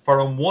pearls, for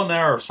in 1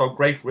 hour so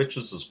great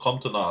riches is come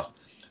to naught.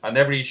 And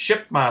every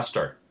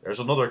shipmaster, there's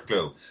another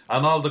clue,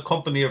 and all the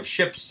company of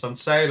ships and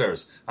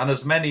sailors, and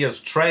as many as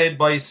trade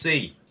by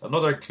sea,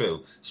 another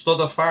clue, stood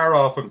afar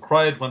off and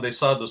cried when they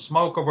saw the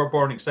smoke of her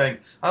burning, saying,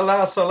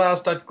 Alas,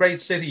 alas, that great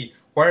city,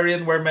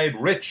 wherein were made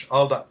rich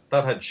all that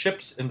had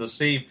ships in the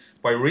sea,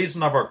 by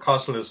reason of her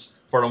costliness,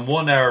 for in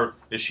 1 hour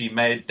is she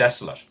made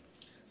desolate.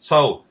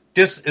 So,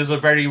 this is a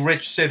very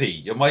rich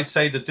city. You might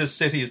say that this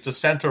city is the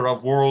center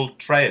of world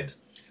trade.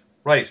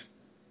 Right.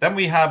 Then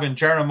we have in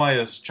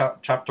Jeremiah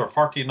chapter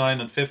 49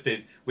 and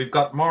 50, we've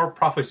got more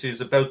prophecies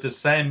about this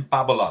same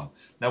Babylon.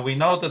 Now, we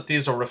know that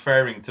these are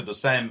referring to the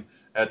same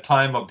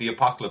time of the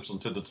apocalypse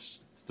and to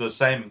the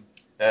same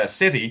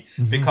city,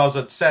 because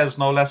it says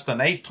no less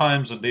than 8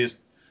 times in these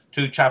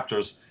 2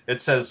 chapters,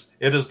 it says,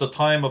 it is the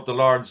time of the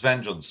Lord's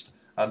vengeance,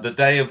 and the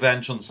day of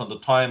vengeance, and the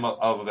time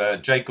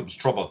of Jacob's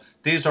trouble.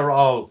 These are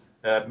all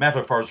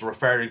metaphors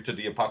referring to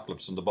the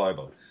apocalypse in the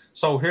Bible.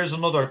 So here's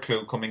another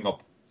clue coming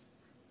up.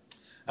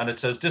 And it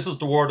says, this is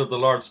the word of the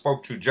Lord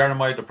spoke through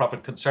Jeremiah the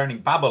prophet concerning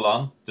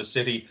Babylon, the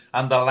city,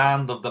 and the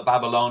land of the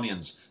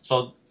Babylonians.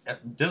 So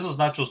this is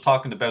not just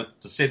talking about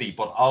the city,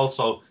 but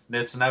also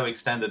it's now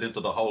extended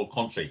into the whole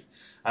country.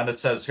 And it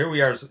says,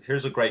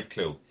 here's a great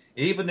clue.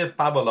 Even if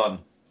Babylon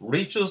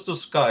reaches the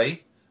sky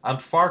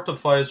and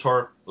fortifies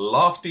her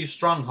lofty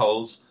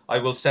strongholds, I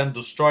will send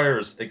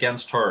destroyers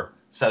against her,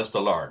 says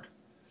the Lord.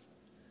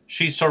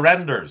 She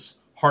surrenders,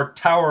 her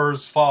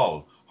towers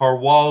fall, her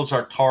walls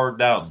are torn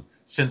down,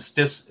 since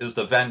this is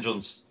the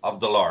vengeance of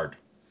the Lord.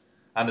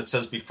 And it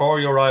says, before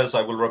your eyes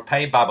I will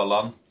repay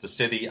Babylon, the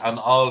city, and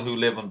all who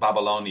live in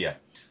Babylonia.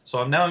 So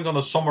I'm going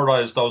to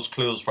summarize those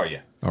clues for you.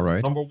 All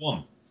right. Number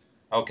one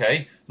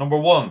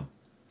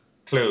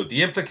clue.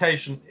 The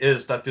implication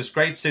is that this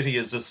great city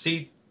is a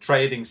sea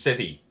trading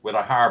city with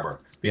a harbour,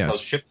 because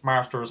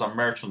shipmasters and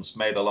merchants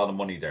made a lot of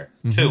money there.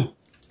 2,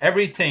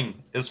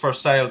 everything is for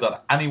sale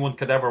that anyone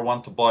could ever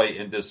want to buy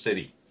in this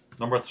city.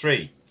 Number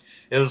 3,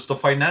 it is the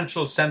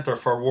financial centre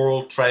for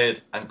world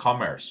trade and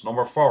commerce.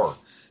 Number 4,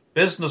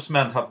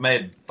 businessmen have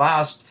made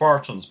vast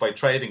fortunes by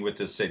trading with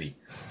this city.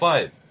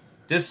 5,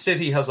 this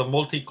city has a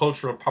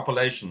multicultural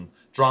population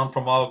drawn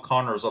from all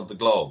corners of the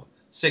globe.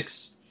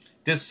 6,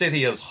 this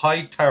city has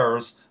high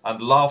towers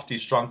and lofty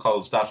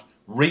strongholds that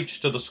reach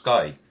to the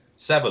sky.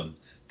 7,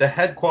 the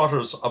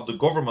headquarters of the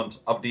government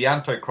of the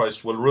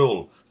Antichrist will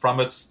rule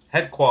from its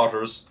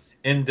headquarters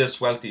in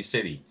this wealthy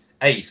city.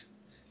 8,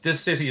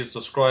 this city is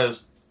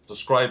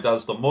described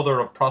as the mother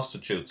of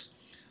prostitutes,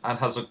 and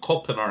has a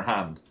cup in her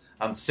hand,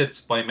 and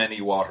sits by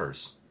many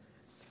waters.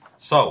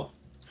 So,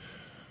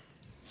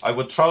 I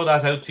would throw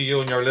that out to you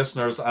and your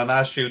listeners and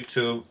ask you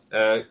to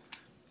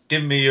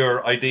give me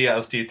your idea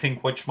as do you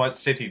think which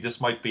city this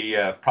might be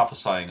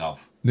prophesying of.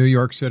 New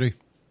York City.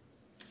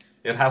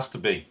 It has to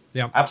be.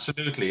 Yeah.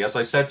 Absolutely. As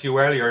I said to you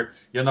earlier,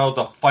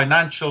 the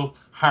financial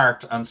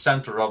heart and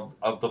center of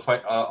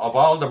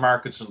all the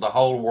markets in the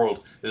whole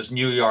world is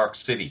New York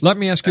City. Let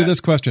me ask you this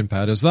question,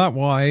 Pat. Is that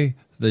why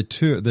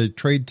the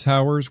trade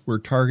towers were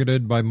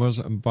targeted by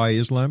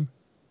Islam?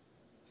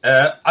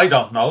 I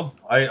don't know.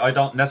 I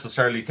don't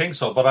necessarily think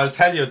so. But I'll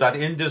tell you that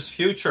in this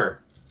future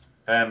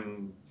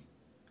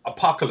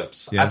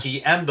apocalypse, yes, at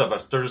the end of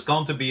it, there's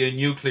going to be a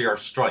nuclear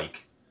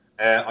strike.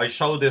 I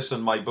show this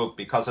in my book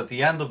because at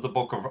the end of the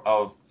book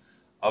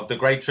of the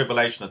Great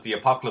Tribulation, at the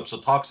apocalypse,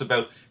 it talks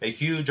about a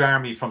huge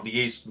army from the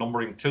east,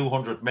 numbering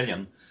 200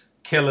 million,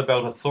 kill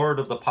about a third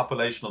of the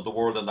population of the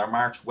world in their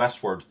march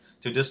westward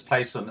to this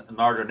place in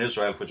northern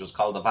Israel, which is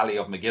called the Valley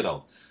of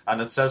Megiddo.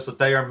 And it says that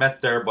they are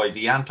met there by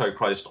the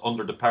Antichrist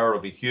under the power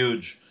of a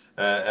huge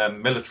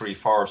military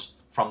force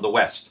from the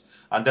west.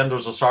 And then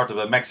there's a sort of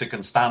a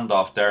Mexican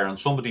standoff there, and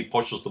somebody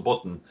pushes the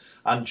button.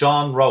 And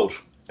John wrote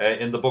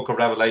in the book of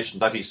Revelation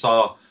that he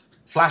saw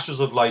flashes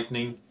of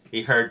lightning,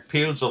 he heard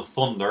peals of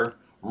thunder,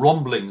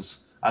 rumblings,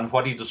 and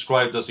what he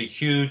described as a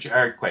huge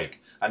earthquake.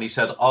 And he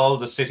said all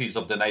the cities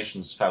of the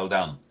nations fell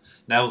down.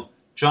 Now,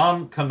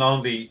 John can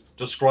only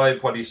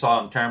describe what he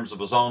saw in terms of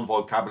his own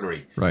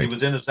vocabulary. Right. He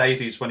was in his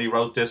 80s when he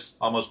wrote this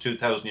almost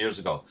 2,000 years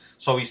ago.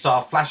 So he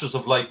saw flashes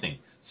of lightning,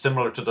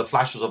 similar to the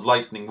flashes of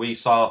lightning we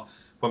saw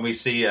when we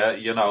see,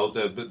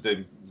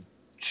 the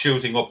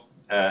shooting up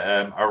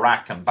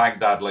Iraq and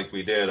Baghdad like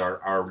we did,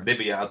 or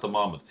Libya at the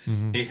moment.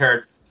 Mm-hmm. He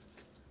heard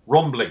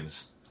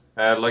rumblings,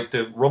 like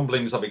the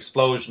rumblings of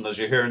explosion as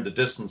you hear in the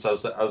distance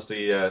as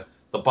the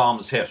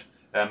bombs hit.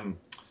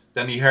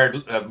 Then he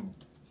heard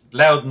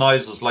loud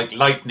noises like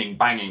lightning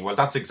banging. Well,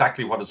 that's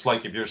exactly what it's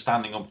like if you're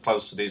standing up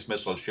close to these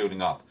missiles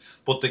shooting off.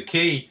 But the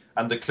key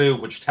and the clue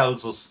which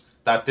tells us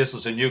that this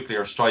is a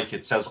nuclear strike,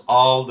 it says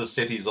all the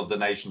cities of the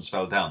nations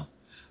fell down.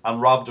 And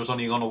Rob, there's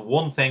only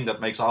one thing that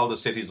makes all the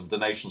cities of the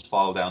nations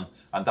fall down,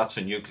 and that's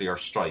a nuclear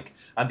strike.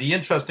 And the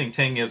interesting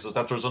thing is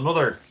that there's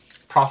another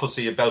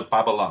prophecy about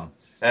Babylon,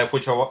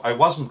 which I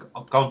wasn't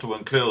going to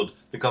include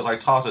because I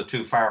thought it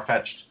too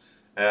far-fetched,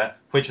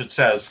 which it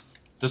says,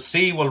 the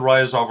sea will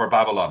rise over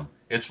Babylon,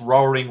 its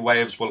roaring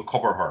waves will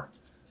cover her.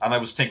 And I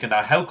was thinking,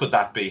 now, how could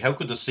that be? How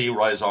could the sea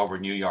rise over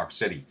New York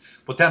City?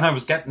 But then I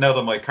was getting out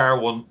of my car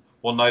one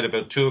night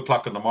about 2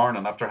 o'clock in the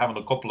morning after having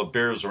a couple of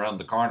beers around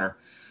the corner,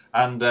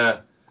 and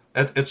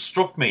it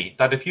struck me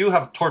that if you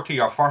have 30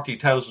 or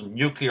 40,000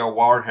 nuclear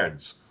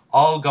warheads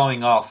all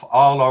going off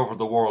all over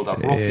the world at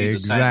roughly the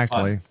same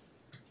time,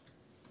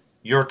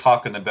 you're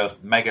talking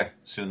about mega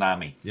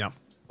tsunami. Yeah.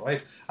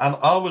 Right? And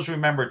always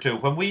remember, too,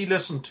 when we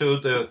listen to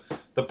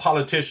the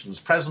politicians,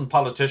 present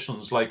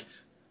politicians like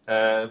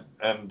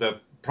the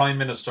Prime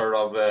Minister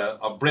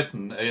of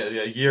Britain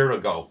a year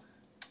ago,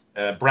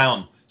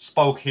 Brown,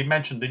 spoke, he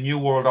mentioned the New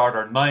World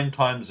Order 9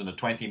 times in a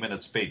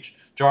 20-minute speech.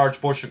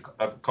 George Bush,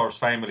 of course,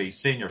 famously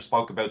senior,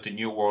 spoke about the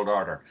New World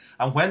Order.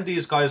 And when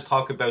these guys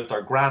talk about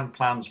their grand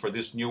plans for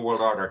this New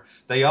World Order,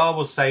 they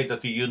always say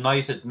that the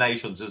United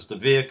Nations is the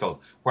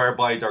vehicle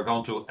whereby they're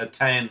going to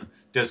attain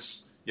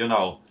this,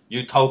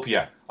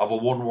 utopia of a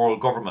one-world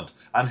government.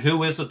 And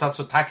who is it that's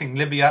attacking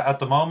Libya at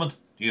the moment?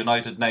 The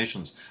United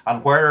Nations.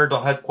 And where are the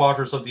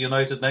headquarters of the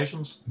United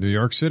Nations? New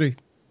York City.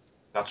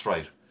 That's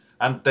right.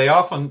 And they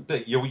often,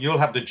 you'll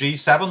have the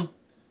G7,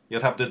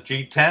 you'll have the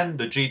G10,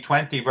 the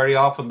G20. Very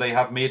often they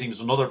have meetings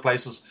in other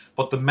places,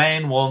 but the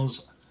main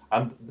ones,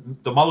 and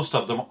the most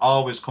of them,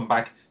 always come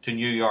back to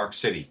New York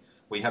City.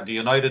 We have the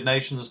United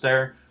Nations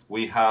there.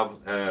 We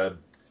have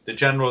the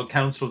General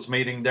Council's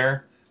meeting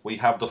there. We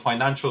have the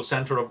financial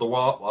center of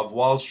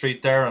Wall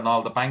Street there and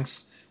all the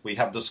banks. We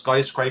have the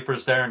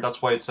skyscrapers there, and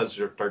that's why it says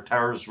their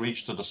towers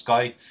reach to the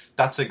sky.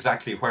 That's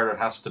exactly where it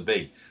has to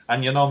be.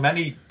 And,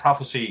 many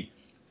prophecy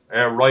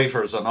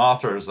writers and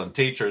authors and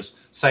teachers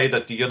say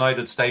that the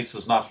United States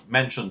is not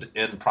mentioned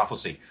in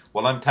prophecy.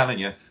 Well, I'm telling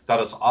you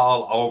that it's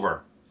all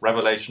over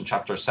Revelation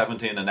chapter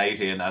 17 and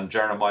 18 and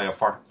Jeremiah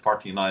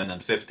 49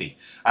 and 50.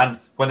 And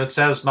when it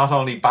says not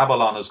only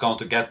Babylon is going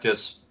to get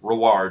this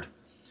reward,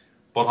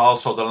 but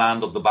also the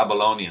land of the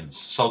Babylonians.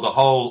 So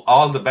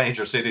all the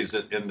major cities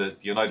in the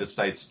United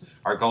States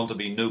are going to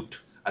be nuked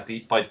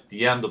by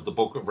the end of the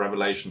book of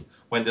Revelation,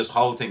 when this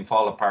whole thing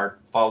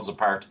falls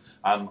apart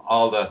and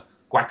all the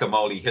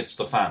guacamole hits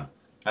the fan.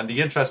 And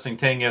the interesting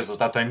thing is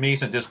that they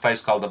meet in this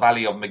place called the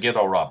Valley of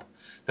Megiddo, Rob.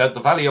 That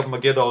the Valley of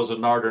Megiddo is in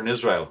northern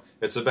Israel.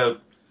 It's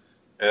about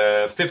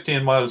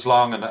 15 miles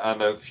long and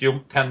a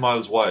few 10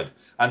 miles wide.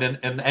 And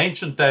in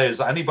ancient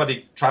days,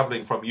 anybody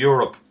traveling from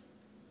Europe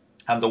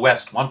and the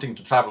West wanting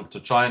to travel to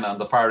China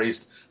and the Far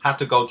East had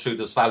to go through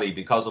this valley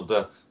because of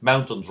the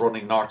mountains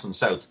running north and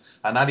south.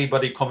 And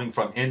anybody coming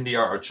from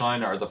India or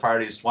China or the Far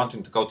East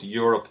wanting to go to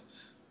Europe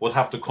would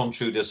have to come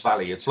through this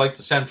valley. It's like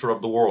the center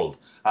of the world.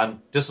 And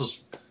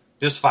this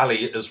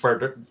valley is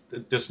where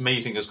this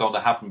meeting is going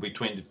to happen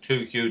between the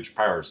two huge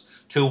powers.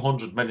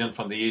 200 million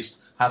from the East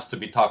has to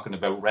be talking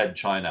about Red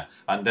China.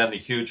 And then the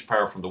huge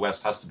power from the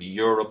West has to be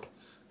Europe,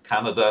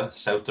 Canada,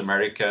 South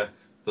America,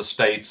 the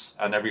States,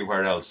 and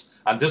everywhere else.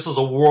 And this is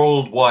a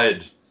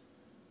worldwide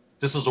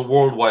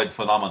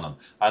phenomenon.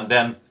 And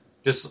then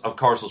this, of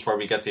course, is where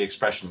we get the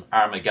expression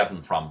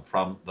Armageddon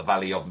from the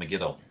Valley of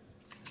Megiddo.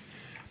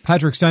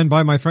 Patrick, stand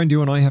by, my friend.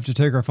 You and I have to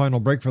take our final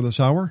break for this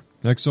hour.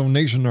 X Zone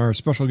Nation, our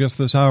special guest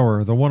this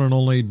hour, the one and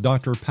only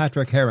Dr.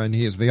 Patrick Heron.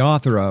 He is the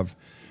author of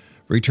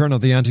Return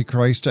of the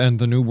Antichrist and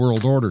the New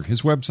World Order.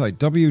 His website,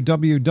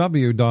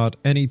 www.neph.ie.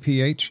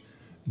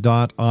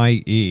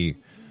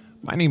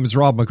 My name is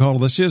Rob McConnell.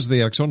 This is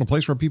the X Zone, a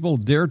place where people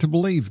dare to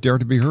believe, dare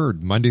to be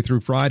heard, Monday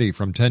through Friday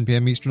from 10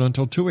 p.m. Eastern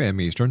until 2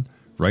 a.m. Eastern,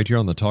 right here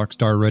on the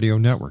Talkstar Radio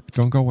Network.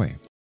 Don't go away.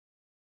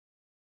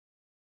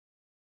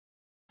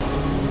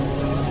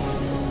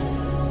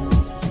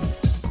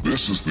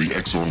 This is the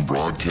X Zone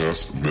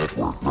Broadcast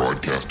Network,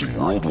 broadcasting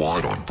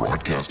worldwide on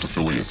broadcast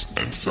affiliates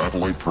and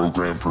satellite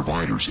program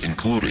providers,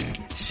 including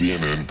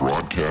CNN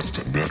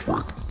Broadcast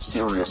Network,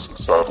 Sirius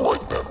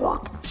Satellite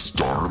Network,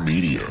 Star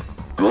Media,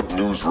 Good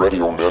News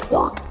Radio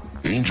Network,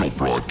 Angel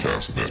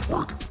Broadcast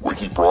Network,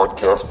 Wiki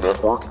Broadcast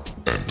Network,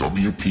 and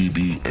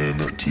WPBN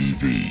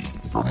TV.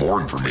 For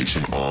more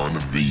information on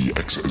the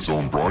X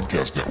Zone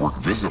Broadcast Network,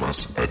 visit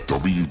us at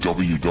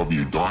www.xzbn.net.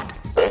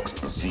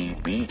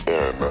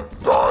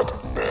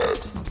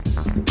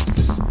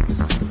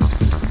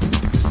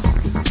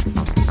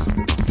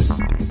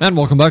 And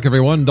welcome back,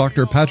 everyone.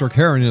 Dr. Patrick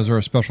Heron is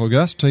our special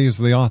guest. He is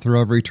the author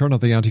of Return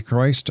of the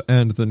Antichrist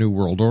and the New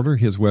World Order.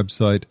 His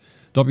website,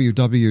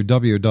 www.neph.ie.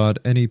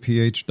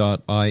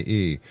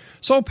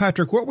 So,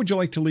 Patrick, what would you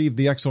like to leave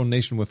the X Zone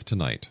Nation with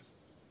tonight?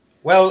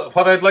 Well,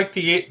 what I'd like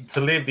to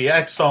leave the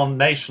X Zone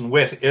Nation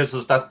with is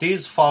that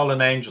these fallen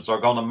angels are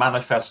going to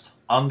manifest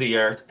on the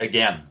earth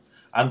again,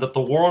 and that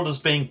the world is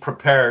being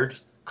prepared,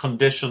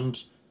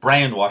 conditioned,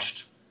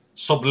 brainwashed,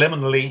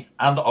 subliminally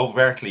and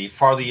overtly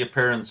for the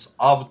appearance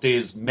of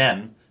these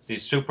men,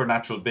 these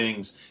supernatural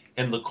beings,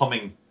 in the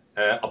coming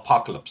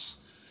apocalypse.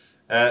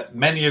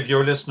 Many of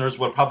your listeners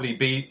will probably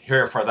be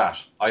here for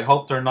that. I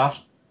hope they're not.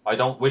 I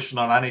don't wish it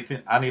on any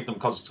of them,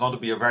 because it's going to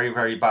be a very,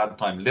 very bad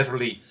time.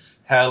 Literally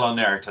hell on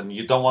earth, and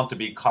you don't want to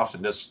be caught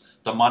in this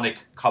demonic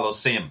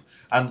colosseum.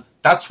 And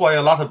that's why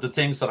a lot of the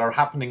things that are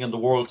happening in the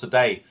world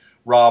today,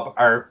 Rob,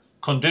 are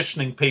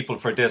conditioning people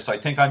for this. I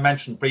think I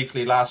mentioned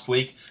briefly last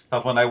week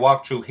that when I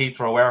walked through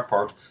Heathrow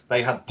Airport,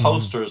 they had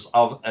posters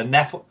of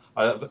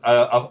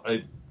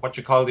what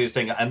you call these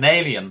things, an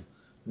alien,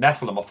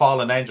 Nephilim, a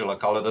fallen angel, I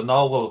call it, a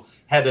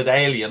noble-headed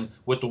alien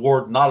with the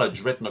word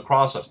knowledge written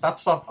across it.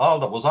 That's not all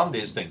that was on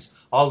these things,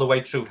 all the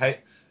way through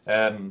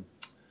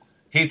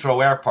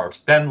Heathrow Airport.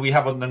 Then we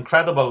have an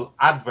incredible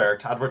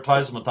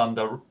advertisement on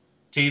the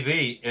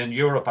TV in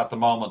Europe at the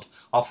moment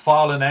of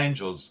fallen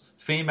angels,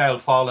 female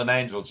fallen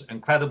angels,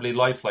 incredibly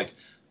lifelike,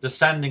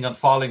 descending and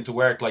falling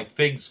to earth like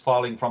figs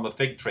falling from a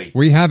fig tree.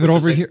 We have it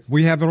over here.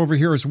 We have it over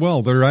here as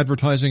well. They're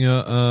advertising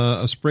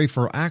a spray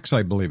for Axe,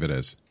 I believe it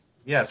is.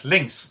 Yes,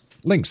 Lynx.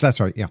 Lynx, that's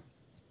right. Yeah.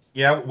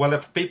 Yeah. Well,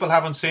 if people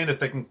haven't seen it,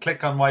 they can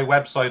click on my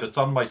website. It's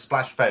on my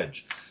splash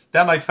page.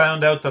 Then I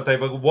found out that they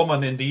have a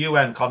woman in the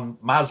UN called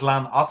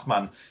Mazlan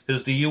Othman,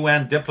 who's the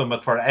UN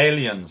diplomat for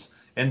aliens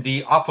in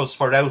the Office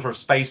for Outer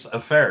Space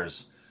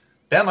Affairs.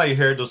 Then I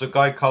hear there's a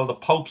guy called the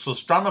Pope's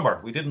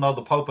astronomer. We didn't know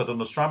the Pope had an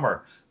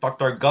astronomer.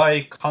 Dr.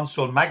 Guy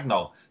Consul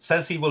Magno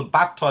says he will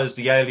baptize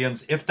the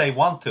aliens if they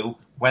want to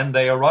when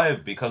they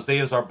arrive, because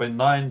these are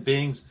benign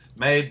beings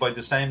made by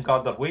the same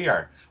God that we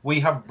are.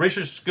 We have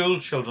British school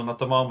children at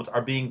the moment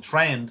are being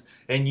trained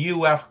in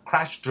UF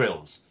crash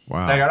drills.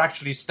 Wow. They are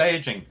actually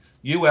staging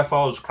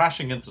UFOs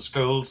crashing into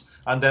schools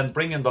and then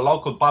bringing the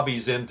local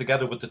bobbies in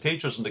together with the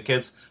teachers and the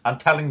kids and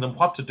telling them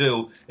what to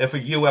do if a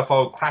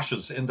UFO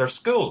crashes in their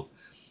school.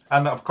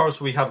 And of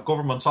course we have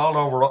governments all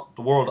over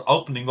the world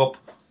opening up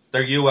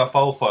their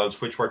UFO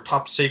files, which were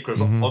top secret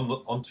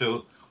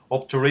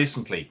up to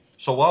recently.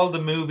 So all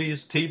the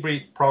movies,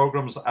 TV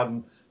programs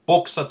and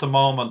books at the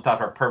moment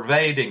that are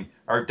pervading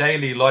our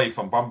daily life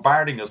and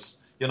bombarding us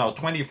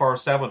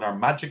 24/7 are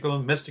magical,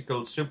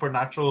 mystical,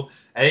 supernatural,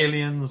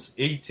 aliens,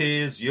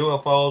 ETs,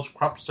 UFOs,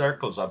 crop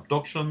circles,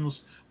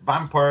 abductions,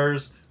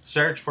 vampires,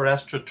 search for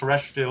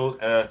extraterrestrial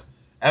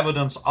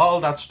evidence. All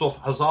that stuff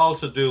has all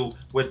to do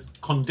with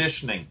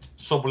conditioning,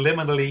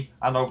 subliminally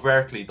and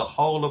overtly, the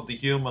whole of the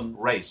human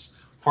race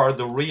for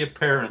the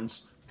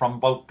reappearance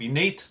from both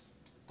beneath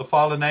the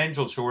fallen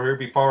angels who were here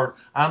before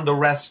and the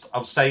rest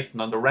of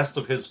Satan and the rest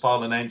of his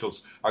fallen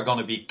angels are going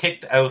to be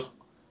kicked out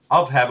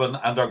of heaven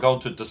and are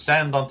going to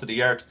descend onto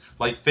the earth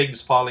like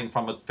figs falling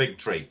from a fig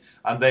tree.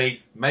 And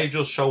they may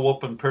just show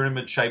up in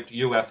pyramid-shaped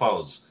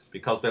UFOs,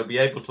 because they'll be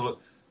able to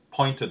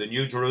point to the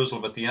New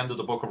Jerusalem at the end of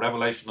the book of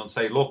Revelation and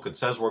say, look, it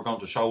says we're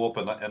going to show up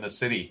in a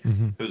city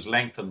whose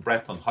length and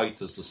breadth and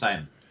height is the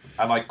same.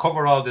 And I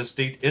cover all this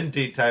in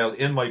detail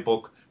in my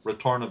book,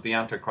 Return of the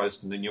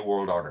Antichrist and the New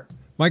World Order.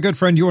 My good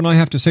friend, you and I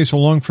have to say so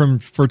long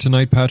for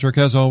tonight, Patrick.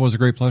 As always, a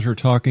great pleasure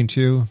talking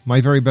to you.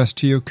 My very best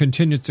to you.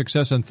 Continued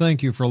success, and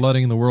thank you for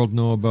letting the world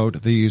know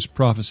about these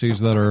prophecies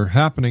that are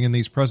happening in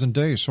these present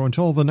days. So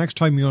until the next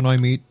time you and I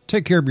meet,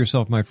 take care of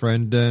yourself, my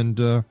friend,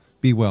 and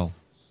be well.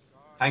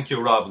 Thank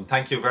you, Rob, and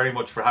thank you very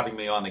much for having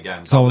me on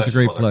again. It's always a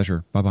great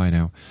pleasure. Bye-bye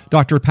now.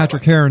 Dr.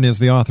 Patrick Heron is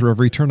the author of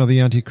Return of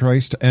the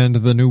Antichrist and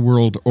the New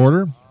World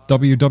Order.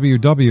 www.neph.ie.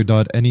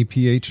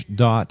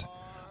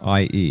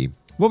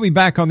 We'll be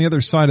back on the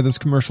other side of this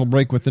commercial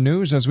break with the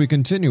news as we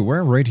continue.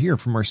 We're right here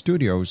from our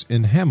studios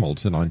in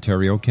Hamilton,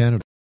 Ontario,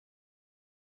 Canada.